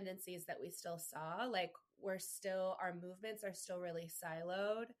movement tendencies that we still saw. Like, our movements are still really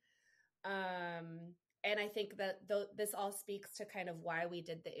siloed. And I think that this all speaks to kind of why we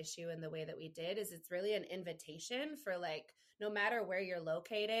did the issue in the way that we did. Is it's really an invitation for, like, no matter where you're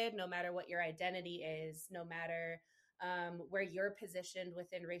located, no matter what your identity is, no matter where you're positioned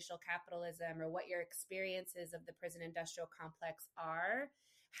within racial capitalism or what your experiences of the prison industrial complex are,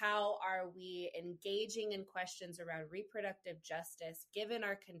 how are we engaging in questions around reproductive justice given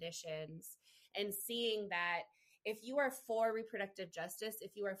our conditions, and seeing that if you are for reproductive justice,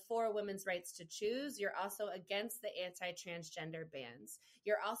 if you are for women's rights to choose, you're also against the anti-transgender bans.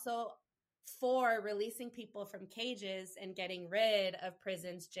 You're also for releasing people from cages and getting rid of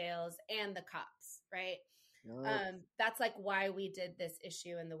prisons, jails, and the cops, right? That's like why we did this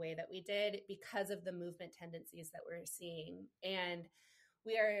issue in the way that we did, because of the movement tendencies that we're seeing. And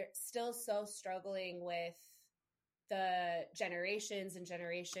we are still so struggling with the generations and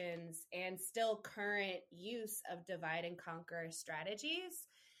generations and still current use of divide and conquer strategies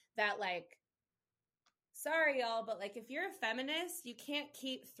that, like, sorry, y'all, but like if you're a feminist, you can't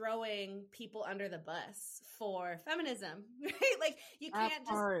keep throwing people under the bus for feminism, right? Like you can't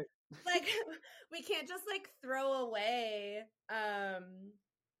just like we can't just like throw away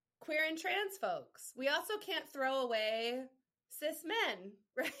queer and trans folks. We also can't throw away cis men,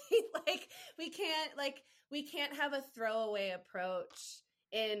 right? Like we can't have a throwaway approach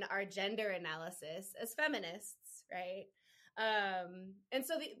in our gender analysis as feminists, right? And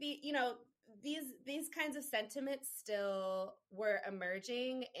so the you know these kinds of sentiments still were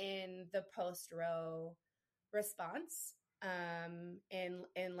emerging in the post-Roe response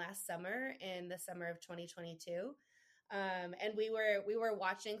in last summer, in the summer of 2022. And we were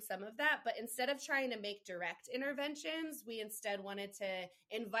watching some of that, but instead of trying to make direct interventions, we instead wanted to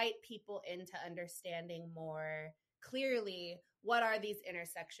invite people into understanding more clearly what are these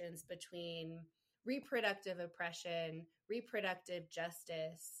intersections between reproductive oppression, reproductive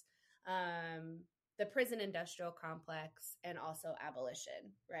justice, the prison industrial complex, and also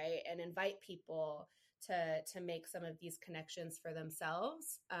abolition, right? And invite people to make some of these connections for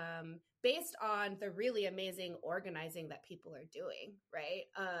themselves, based on the really amazing organizing that people are doing, right?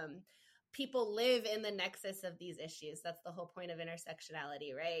 People live in the nexus of these issues. That's the whole point of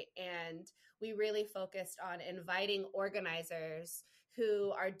intersectionality, right? And we really focused on inviting organizers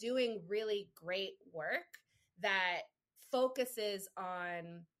who are doing really great work that focuses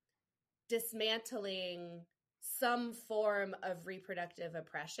on dismantling some form of reproductive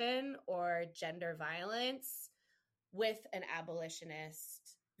oppression or gender violence with an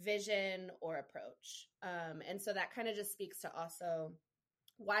abolitionist vision or approach. And so that kind of just speaks to also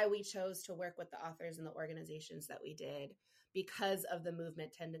why we chose to work with the authors and the organizations that we did, because of the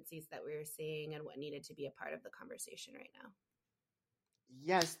movement tendencies that we were seeing and what needed to be a part of the conversation right now.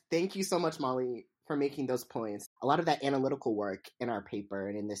 Yes, thank you so much, Molly, for making those points. A lot of that analytical work in our paper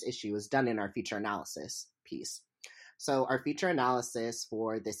and in this issue is done in our feature analysis piece. So our feature analysis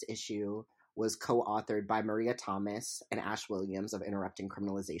for this issue was co-authored by Maria Thomas and Ash Williams of Interrupting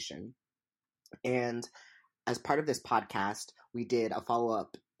Criminalization. And as part of this podcast, we did a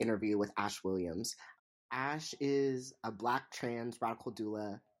follow-up interview with Ash Williams. Ash is a Black trans radical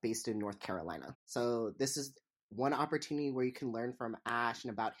doula based in North Carolina. So this is one opportunity where you can learn from Ash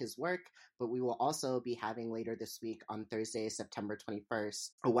and about his work, but we will also be having later this week on Thursday, September 21st,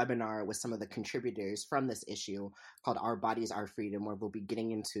 a webinar with some of the contributors from this issue called Our Bodies, Our Freedom, where we'll be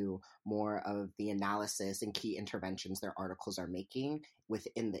getting into more of the analysis and key interventions their articles are making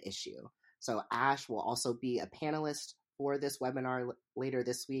within the issue. So Ash will also be a panelist for this webinar later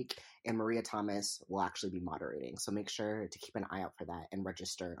this week, and Maria Thomas will actually be moderating. So make sure to keep an eye out for that and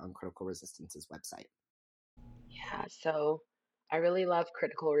register on Critical Resistance's website. Yeah, so I really love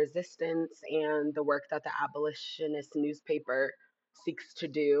Critical Resistance and the work that the Abolitionist newspaper seeks to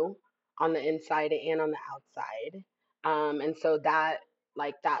do on the inside and on the outside. And so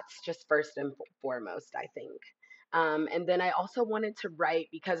that's just first and foremost, I think. And then I also wanted to write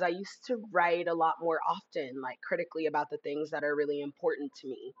because I used to write a lot more often, like critically about the things that are really important to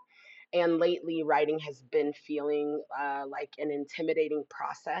me. And lately, writing has been feeling like an intimidating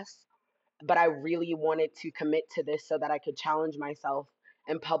process, but I really wanted to commit to this so that I could challenge myself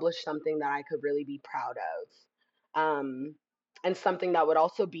and publish something that I could really be proud of. And something that would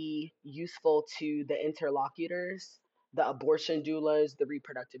also be useful to the interlocutors, the abortion doulas, the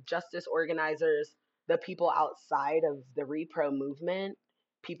reproductive justice organizers, the people outside of the repro movement,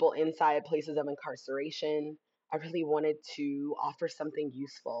 people inside places of incarceration. I really wanted to offer something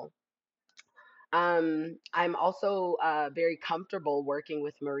useful. I'm also very comfortable working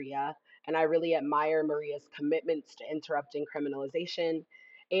with Maria, and I really admire Maria's commitments to interrupting criminalization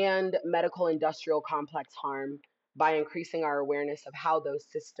and medical industrial complex harm by increasing our awareness of how those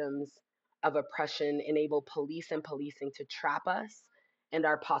systems of oppression enable police and policing to trap us and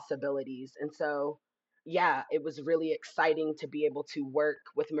our possibilities. And so, yeah, it was really exciting to be able to work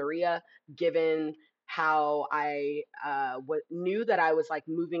with Maria, given how I knew that I was like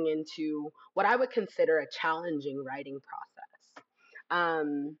moving into what I would consider a challenging writing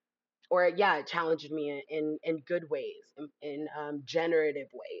process. Or yeah, it challenged me in good ways, in generative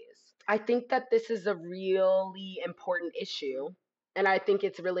ways. I think that this is a really important issue, and I think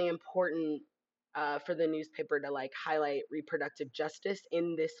it's really important for the newspaper to like highlight reproductive justice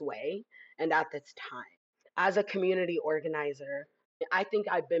in this way and at this time. As a community organizer, I think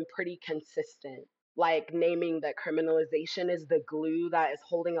I've been pretty consistent, like naming that criminalization is the glue that is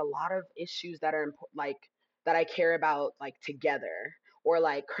holding a lot of issues that are like that I care about like together, or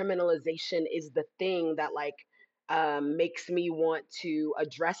like criminalization is the thing that like makes me want to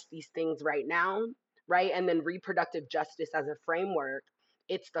address these things right now, right? And then reproductive justice as a framework,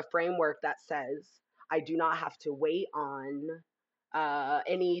 it's the framework that says I do not have to wait on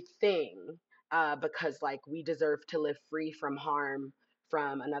anything because like we deserve to live free from harm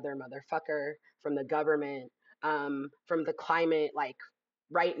from another motherfucker, from the government, from the climate, like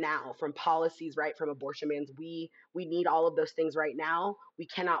right now, from policies, right, from abortion bans. We need all of those things right now. We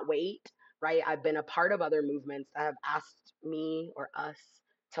cannot wait, right? I've been a part of other movements that have asked me or us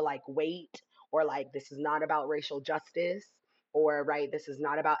to like wait, or like this is not about racial justice, or right, this is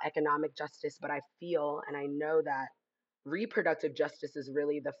not about economic justice, but I feel and I know that reproductive justice is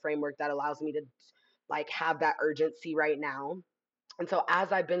really the framework that allows me to like have that urgency right now. And so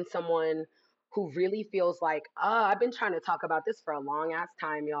as I've been someone who really feels like, I've been trying to talk about this for a long ass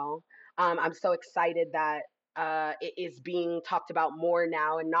time, y'all. I'm so excited that it is being talked about more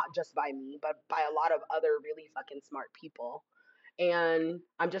now, and not just by me, but by a lot of other really fucking smart people. And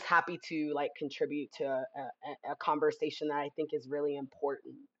I'm just happy to like contribute to a conversation that I think is really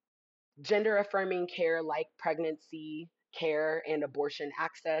important. Gender affirming care like pregnancy care and abortion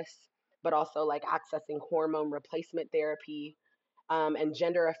access, but also like accessing hormone replacement therapy, and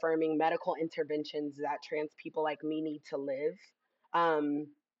gender affirming medical interventions that trans people like me need to live. Um,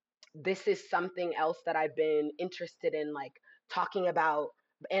 this is something else that I've been interested in, like talking about,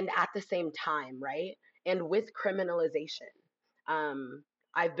 and at the same time, right? And with criminalization, um,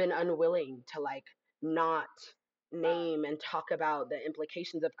 I've been unwilling to like not name and talk about the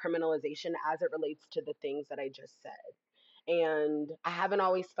implications of criminalization as it relates to the things that I just said. And I haven't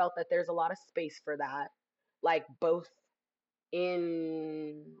always felt that there's a lot of space for that, like both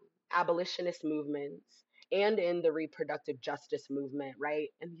in abolitionist movements and in the reproductive justice movement, right?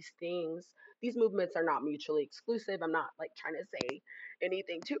 And these movements are not mutually exclusive. I'm not like trying to say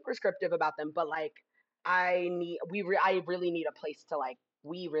anything too prescriptive about them, but like I really need a place to like,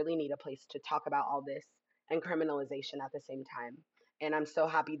 we really need a place to talk about all this and criminalization at the same time. And I'm so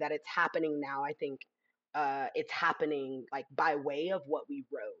happy that it's happening now. I think it's happening like by way of what we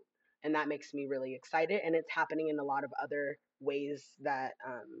wrote, and that makes me really excited, and it's happening in a lot of other ways that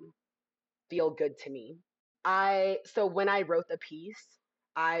feel good to me. So when I wrote the piece,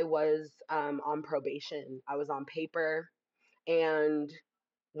 I was on probation. I was on paper, and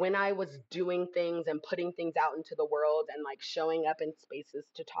when I was doing things and putting things out into the world and like showing up in spaces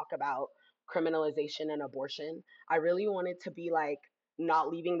to talk about criminalization and abortion, I really wanted to be like not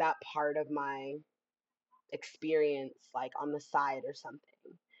leaving that part of my experience like on the side or something.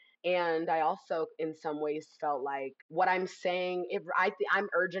 And I also in some ways felt like what I'm saying, if I'm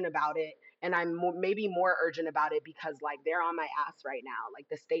urgent about it, and I'm maybe more urgent about it because like they're on my ass right now, like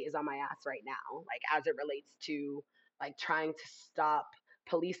the state is on my ass right now, like as it relates to like trying to stop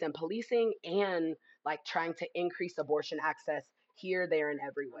police and policing, and like trying to increase abortion access here, there, and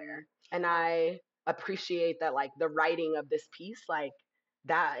everywhere. And I appreciate that like the writing of this piece, like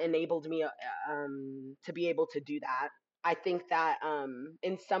that enabled me to be able to do that. I think that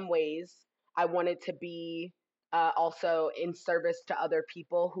in some ways I wanted to be also in service to other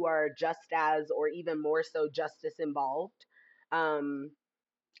people who are just as, or even more so, justice involved. Um,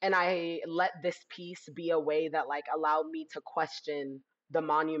 and I let this piece be a way that like allowed me to question the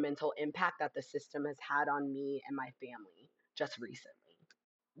monumental impact that the system has had on me and my family just recently.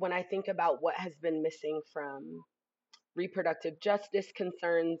 When I think about what has been missing from reproductive justice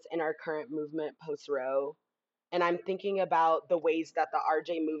concerns in our current movement post Roe, and I'm thinking about the ways that the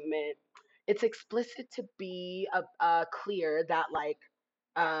RJ movement, it's explicit to be clear that like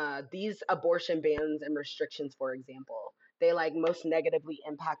these abortion bans and restrictions, for example, they like most negatively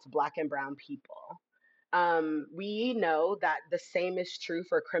impact Black and Brown people. We know that the same is true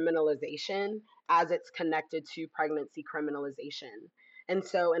for criminalization as it's connected to pregnancy criminalization. And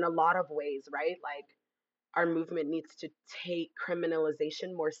so, in a lot of ways, right, like our movement needs to take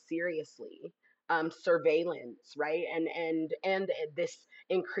criminalization more seriously. Surveillance, right, and this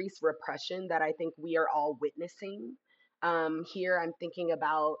increased repression that I think we are all witnessing. Here, I'm thinking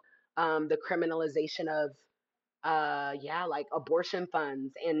about the criminalization of yeah, like abortion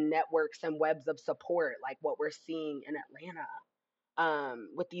funds and networks and webs of support, like what we're seeing in Atlanta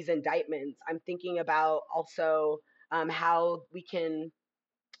with these indictments. I'm thinking about also how we can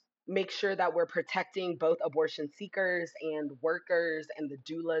make sure that we're protecting both abortion seekers and workers and the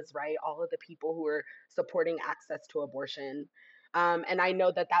doulas, right? All of the people who are supporting access to abortion. And I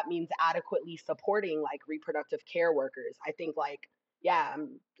know that that means adequately supporting like reproductive care workers. I think like, yeah,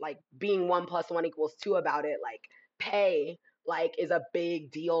 like being 1+1 = 2 about it, like pay like is a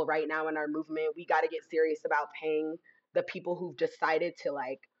big deal right now in our movement. We got to get serious about paying the people who've decided to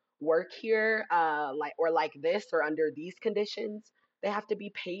like work here, like or like this or under these conditions. They have to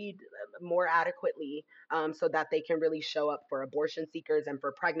be paid more adequately so that they can really show up for abortion seekers and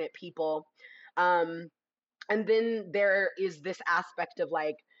for pregnant people. And then there is this aspect of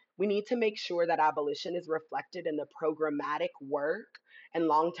like, we need to make sure that abolition is reflected in the programmatic work and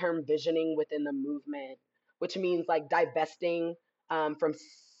long term visioning within the movement, which means like divesting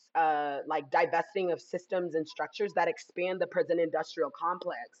like divesting of systems and structures that expand the prison industrial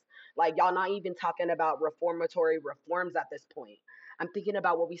complex. Like, y'all not even talking about reformatory reforms at this point. I'm thinking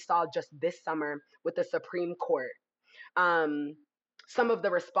about what we saw just this summer with the Supreme Court. um some of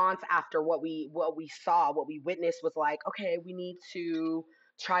the response after what we saw, what we witnessed, was like, okay, we need to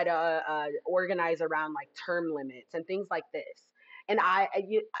try to organize around like term limits and things like this. And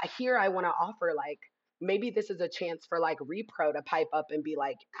here I want to offer, like, maybe this is a chance for like Repro to pipe up and be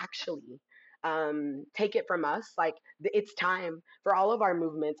like, actually, take it from us, like, it's time for all of our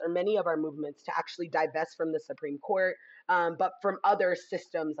movements, or many of our movements, to actually divest from the Supreme Court, but from other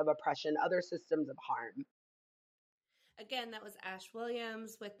systems of oppression, other systems of harm. Again, that was Ash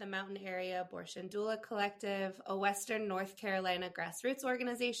Williams with the Mountain Area Abortion Doula Collective, a Western North Carolina grassroots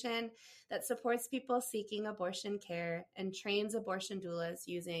organization that supports people seeking abortion care and trains abortion doulas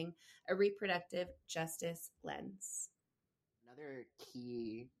using a reproductive justice lens. Another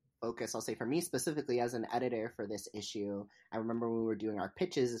key focus, I'll say for me specifically as an editor for this issue, I remember when we were doing our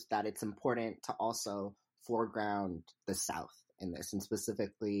pitches, is that it's important to also foreground the South in this, and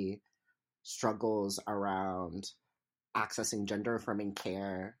specifically struggles around accessing gender affirming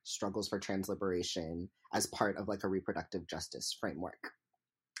care, struggles for trans liberation as part of like a reproductive justice framework.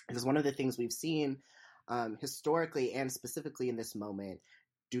 Because one of the things we've seen historically and specifically in this moment,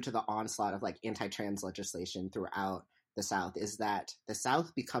 due to the onslaught of like anti-trans legislation throughout the South, is that the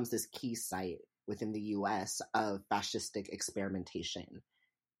South becomes this key site within the US of fascistic experimentation.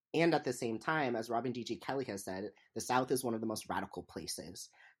 And at the same time, as Robin D.G. Kelly has said, the South is one of the most radical places.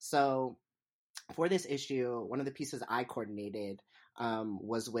 So for this issue, one of the pieces I coordinated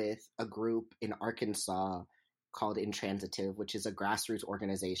was with a group in Arkansas called Intransitive, which is a grassroots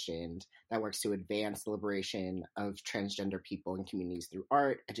organization that works to advance the liberation of transgender people and communities through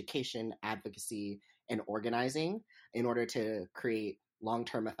art, education, advocacy, and organizing in order to create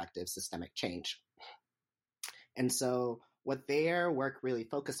long-term effective systemic change. And so what their work really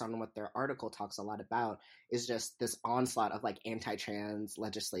focused on, and what their article talks a lot about, is just this onslaught of like anti-trans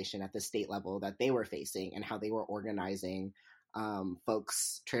legislation at the state level that they were facing, and how they were organizing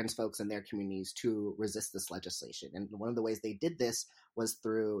trans folks in their communities to resist this legislation. And one of the ways they did this was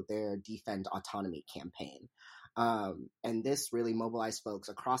through their Defend Autonomy campaign. And this really mobilized folks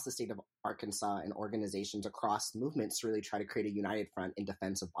across the state of Arkansas and organizations across movements to really try to create a united front in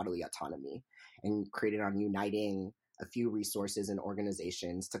defense of bodily autonomy, and created on uniting a few resources and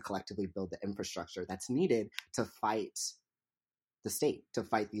organizations to collectively build the infrastructure that's needed to fight the state, to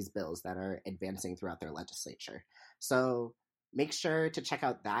fight these bills that are advancing throughout their legislature. So make sure to check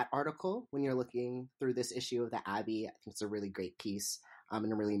out that article when you're looking through this issue of the Abbey. I think it's a really great piece,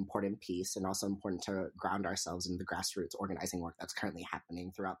 and a really important piece, and also important to ground ourselves in the grassroots organizing work that's currently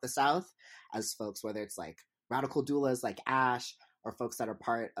happening throughout the South, as folks, whether it's like radical doulas like Ash, or folks that are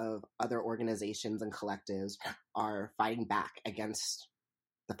part of other organizations and collectives, are fighting back against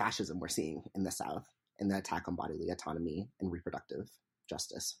the fascism we're seeing in the South, in the attack on bodily autonomy and reproductive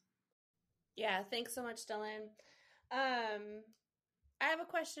justice. Yeah, thanks so much, Dylan. I have a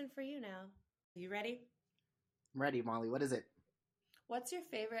question for you now. You ready? I'm ready, Molly. What is it? What's your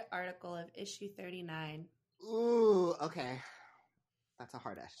favorite article of issue 39? Ooh, okay. That's a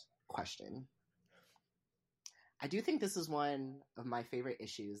hard question. I do think this is one of my favorite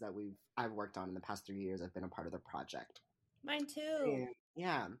issues that I've worked on in the past 3 years. I've been a part of the project. Mine too.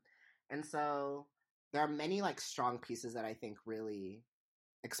 Yeah. And so there are many like strong pieces that I think really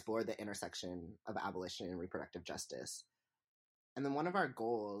explore the intersection of abolition and reproductive justice. And then one of our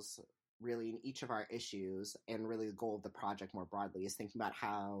goals really in each of our issues, and really the goal of the project more broadly, is thinking about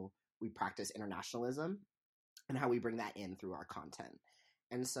how we practice internationalism and how we bring that in through our content.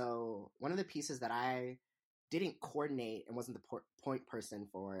 And so one of the pieces that I didn't coordinate and wasn't the point person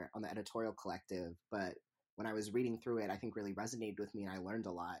for on the editorial collective, but when I was reading through it, I think really resonated with me and I learned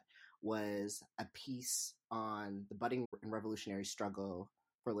a lot, was a piece on the budding and revolutionary struggle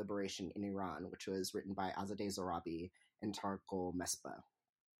for liberation in Iran, which was written by Azadeh Zorabi and Targhul Mesbah.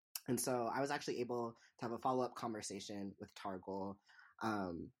 And so I was actually able to have a follow-up conversation with Targhul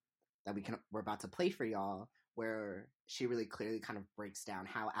that we're about to play for y'all, where she really clearly kind of breaks down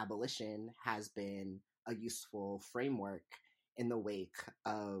how abolition has been a useful framework in the wake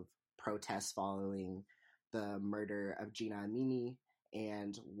of protests following the murder of Gina Amini,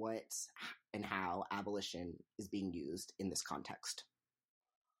 and what and how abolition is being used in this context.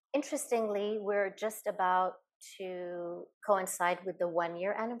 Interestingly, we're just about to coincide with the 1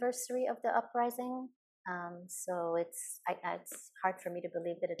 year anniversary of the uprising. So it's hard for me to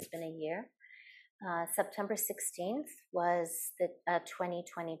believe that it's been a year. September 16th was the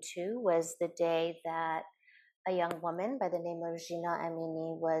 2022 was the day that a young woman by the name of Jina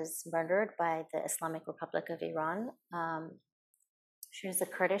Amini was murdered by the Islamic Republic of Iran. She was a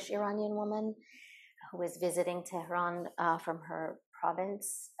Kurdish Iranian woman who was visiting Tehran from her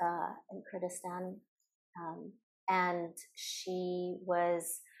province in Kurdistan. And she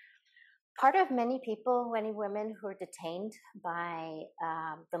was part of many women who are detained by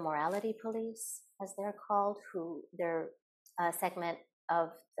the morality police, as they're called, who they're a segment of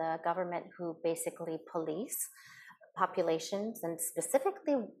the government who basically police populations and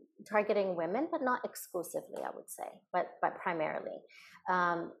specifically targeting women, but not exclusively, I would say, but primarily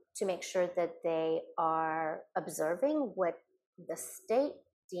to make sure that they are observing what the state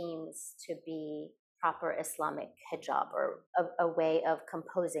deems to be proper Islamic hijab, or a way of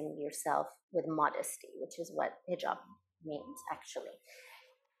composing yourself with modesty, which is what hijab means, actually.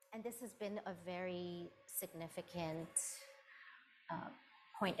 And this has been a very significant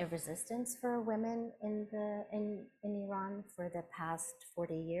point of resistance for women in Iran for the past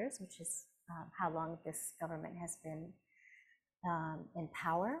 40 years, which is how long this government has been in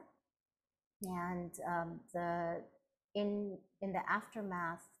power. And in the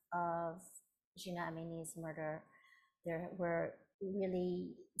aftermath of Jina Amini's murder, there were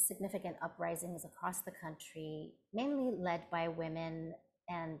really significant uprisings across the country, mainly led by women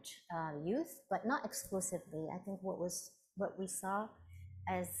and youth, but not exclusively. I think what we saw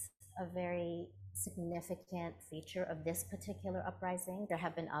as a very significant feature of this particular uprising, there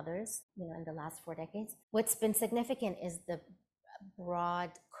have been others, in the last 4 decades. What's been significant is the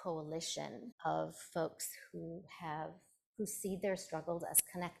broad coalition of folks who see their struggles as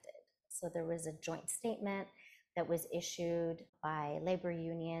connected. So there was a joint statement that was issued by labor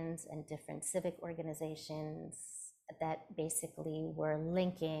unions and different civic organizations that basically were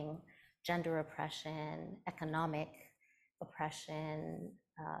linking gender oppression, economic oppression,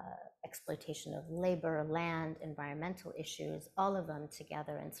 exploitation of labor, land, environmental issues, all of them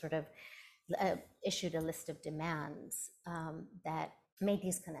together, and sort of issued a list of demands that made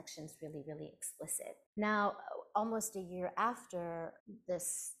these connections really, really explicit. Now, almost a year after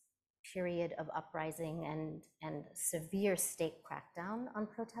this period of uprising and severe state crackdown on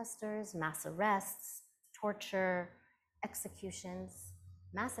protesters, mass arrests, torture, executions,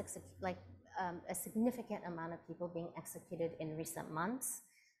 a significant amount of people being executed in recent months,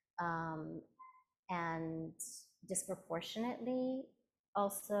 and disproportionately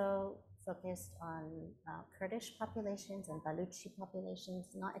also focused on Kurdish populations and Baluchi populations,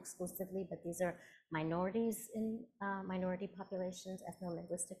 not exclusively, but these are minorities in minority populations,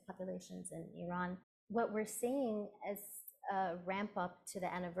 ethno-linguistic populations in Iran. What we're seeing as a ramp up to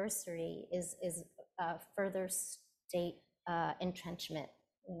the anniversary is further state entrenchment,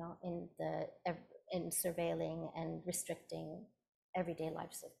 in surveilling and restricting everyday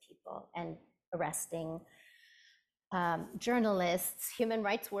lives of people and arresting journalists, human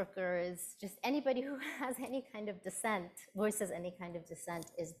rights workers, just anybody who has any kind of dissent, voices any kind of dissent,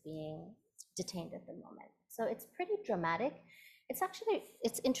 is being detained at the moment. So it's pretty dramatic.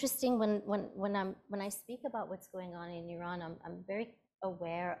 It's interesting when I speak about what's going on in Iran, I'm very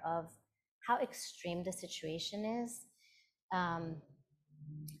aware of how extreme the situation is,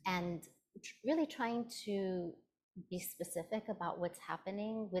 and really trying to be specific about what's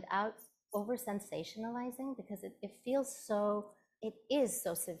happening without over sensationalizing, because it is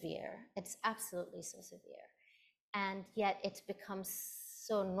so severe. It's absolutely so severe. And yet it's become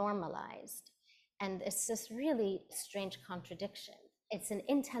so normalized. And it's this really strange contradiction. It's an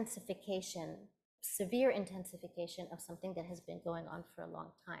intensification, severe intensification of something that has been going on for a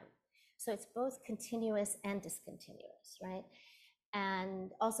long time. So it's both continuous and discontinuous, right?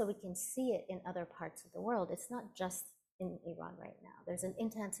 And also we can see it in other parts of the world. It's not just in Iran right now. There's an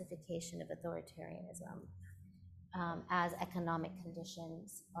intensification of authoritarianism as economic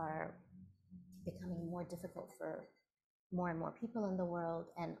conditions are becoming more difficult for more and more people in the world,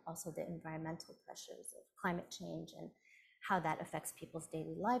 and also the environmental pressures of climate change and how that affects people's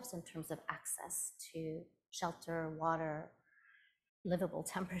daily lives in terms of access to shelter, water, livable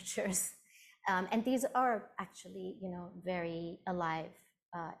temperatures. And these are actually, very alive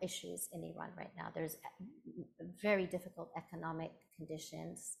issues in Iran right now. There's very difficult economic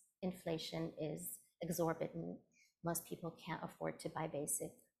conditions. Inflation is exorbitant. Most people can't afford to buy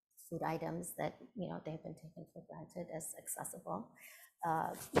basic food items that, they've been taken for granted as accessible.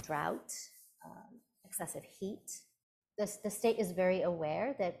 Drought, excessive heat. the state is very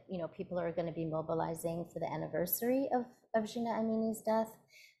aware that, you know, people are going to be mobilizing for the anniversary of Gina Amini's death.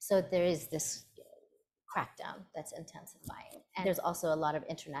 So there is this crackdown that's intensifying. And there's also a lot of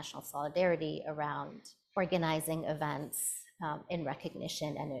international solidarity around organizing events in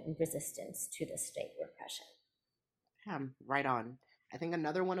recognition and in resistance to the state repression. Yeah, right on. I think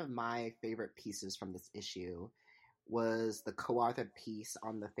another one of my favorite pieces from this issue was the co-authored piece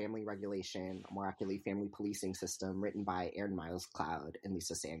on the family regulation, more accurately family policing system, written by Erin Miles Cloud and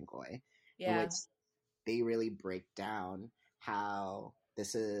Lisa Sangoy, in which they really break down how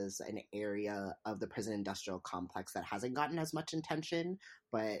this is an area of the prison industrial complex that hasn't gotten as much attention,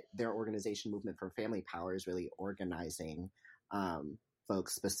 but their organization, Movement for Family Power, is really organizing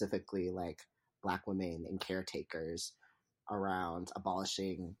folks, specifically like Black women and caretakers, around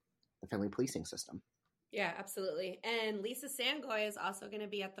abolishing the family policing system. Yeah, absolutely. And Lisa Sangoy is also going to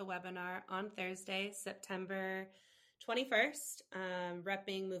be at the webinar on Thursday, September 21st,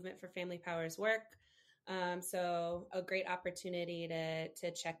 repping Movement for Family Power's work. So a great opportunity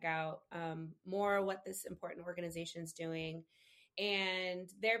to check out more what this important organization is doing. And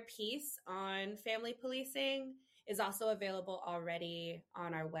their piece on family policing is also available already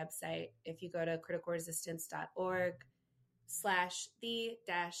on our website. If you go to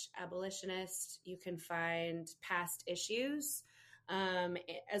criticalresistance.org/the-abolitionist, you can find past issues,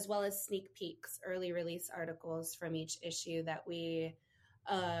 as well as sneak peeks, early release articles from each issue that we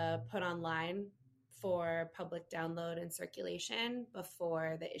put online for public download and circulation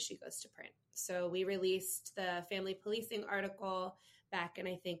before the issue goes to print. So we released the family policing article back in,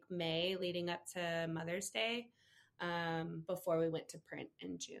 I think, May, leading up to Mother's Day, before we went to print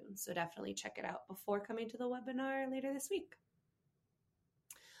in June. So definitely check it out before coming to the webinar later this week.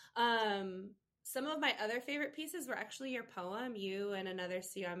 Some of my other favorite pieces were actually your poem. You and another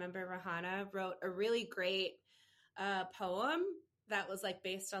CR member, Rahana, wrote a really great poem that was like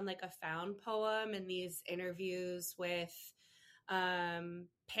based on like a found poem and these interviews with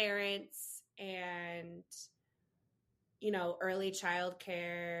parents and, you know, early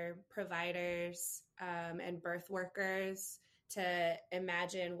childcare providers and birth workers to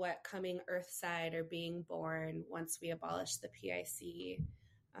imagine what coming earthside or being born once we abolish the PIC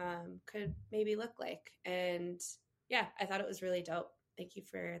could maybe look like. And yeah, I thought it was really dope. Thank you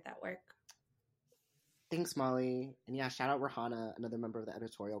for that work. Thanks, Molly. And yeah, shout out Rahana, another member of the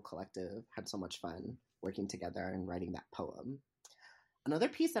editorial collective. Had so much fun working together and writing that poem. Another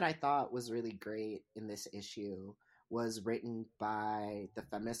piece that I thought was really great in this issue was written by the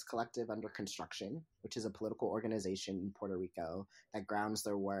Feminist Collective Under Construction, which is a political organization in Puerto Rico that grounds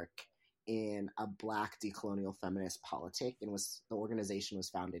their work in a Black decolonial feminist politic, and the organization was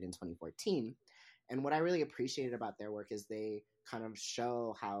founded in 2014. And what I really appreciated about their work is they kind of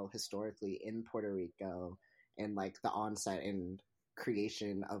show how historically in Puerto Rico and like the onset and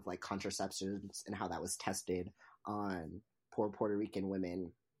creation of like contraceptions and how that was tested on poor Puerto Rican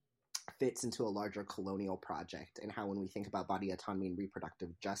women fits into a larger colonial project, and how when we think about body autonomy and reproductive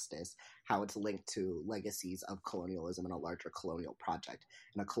justice, how it's linked to legacies of colonialism and a larger colonial project,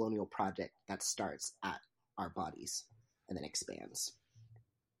 and a colonial project that starts at our bodies and then expands.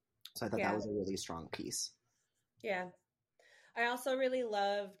 So I thought that was a really strong piece. Yeah. I also really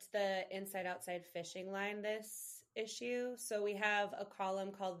loved the Inside Outside Fishing Line this issue. So we have a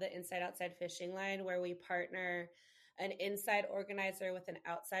column called the Inside Outside Fishing Line where we partner an inside organizer with an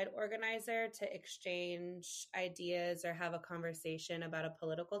outside organizer to exchange ideas or have a conversation about a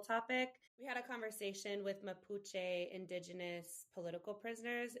political topic. We had a conversation with Mapuche indigenous political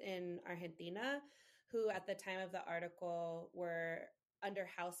prisoners in Argentina who at the time of the article were under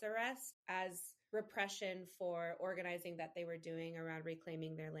house arrest as repression for organizing that they were doing around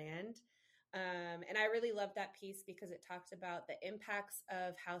reclaiming their land. And I really loved that piece because it talked about the impacts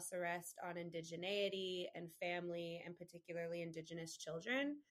of house arrest on indigeneity and family, and particularly indigenous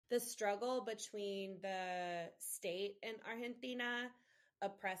children. The struggle between the state in Argentina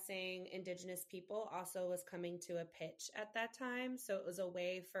oppressing indigenous people also was coming to a pitch at that time. So it was a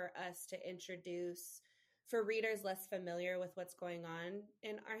way for us to introduce, for readers less familiar with what's going on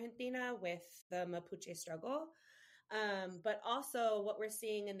in Argentina with the Mapuche struggle. But also what we're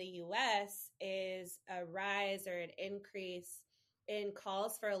seeing in the US is a rise or an increase in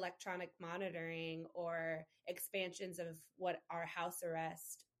calls for electronic monitoring or expansions of what are house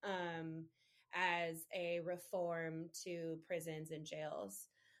arrest as a reform to prisons and jails.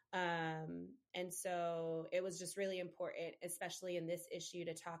 And so it was just really important, especially in this issue,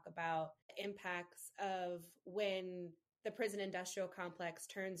 to talk about the impacts of when the prison industrial complex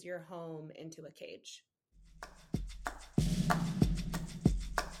turns your home into a cage.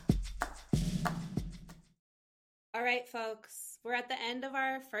 All right, folks, we're at the end of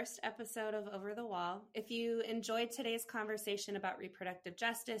our first episode of Over the Wall. If you enjoyed today's conversation about reproductive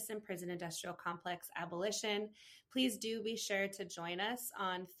justice and prison industrial complex abolition, please do be sure to join us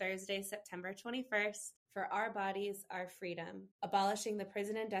on Thursday, September 21st for Our Bodies, Our Freedom, Abolishing the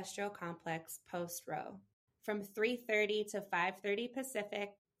Prison Industrial Complex Post-Roe, from 3:30 to 5:30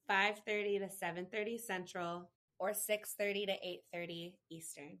 Pacific, 5:30 to 7:30 Central, or 6:30 to 8:30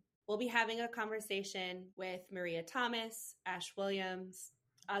 Eastern. We'll be having a conversation with Maria Thomas, Ash Williams,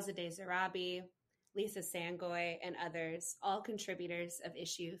 Azadeh Zarabi, Lisa Sangoy, and others, all contributors of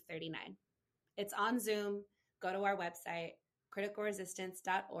issue 39. It's on Zoom. Go to our website,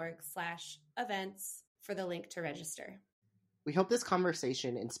 criticalresistance.org/events for the link to register. We hope this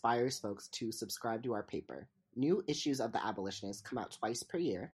conversation inspires folks to subscribe to our paper. New issues of The Abolitionist come out twice per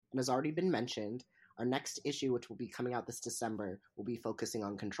year, and as already been mentioned, our next issue, which will be coming out this December, will be focusing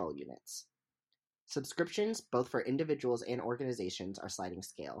on control units. Subscriptions, both for individuals and organizations, are sliding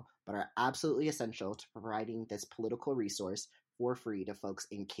scale, but are absolutely essential to providing this political resource for free to folks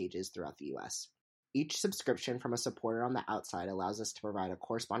in cages throughout the U.S. Each subscription from a supporter on the outside allows us to provide a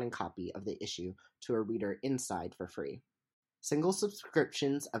corresponding copy of the issue to a reader inside for free. Single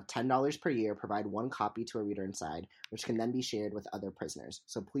subscriptions of $10 per year provide one copy to a reader inside, which can then be shared with other prisoners,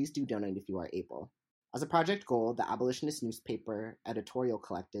 so please do donate if you are able. As a project goal, the Abolitionist newspaper editorial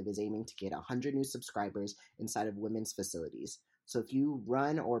collective is aiming to get 100 new subscribers inside of women's facilities. So if you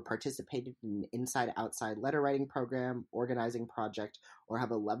run or participated in an inside-outside letter writing program, organizing project, or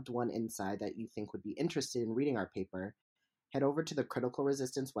have a loved one inside that you think would be interested in reading our paper, head over to the Critical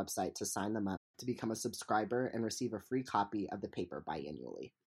Resistance website to sign them up to become a subscriber and receive a free copy of the paper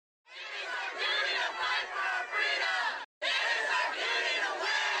biannually.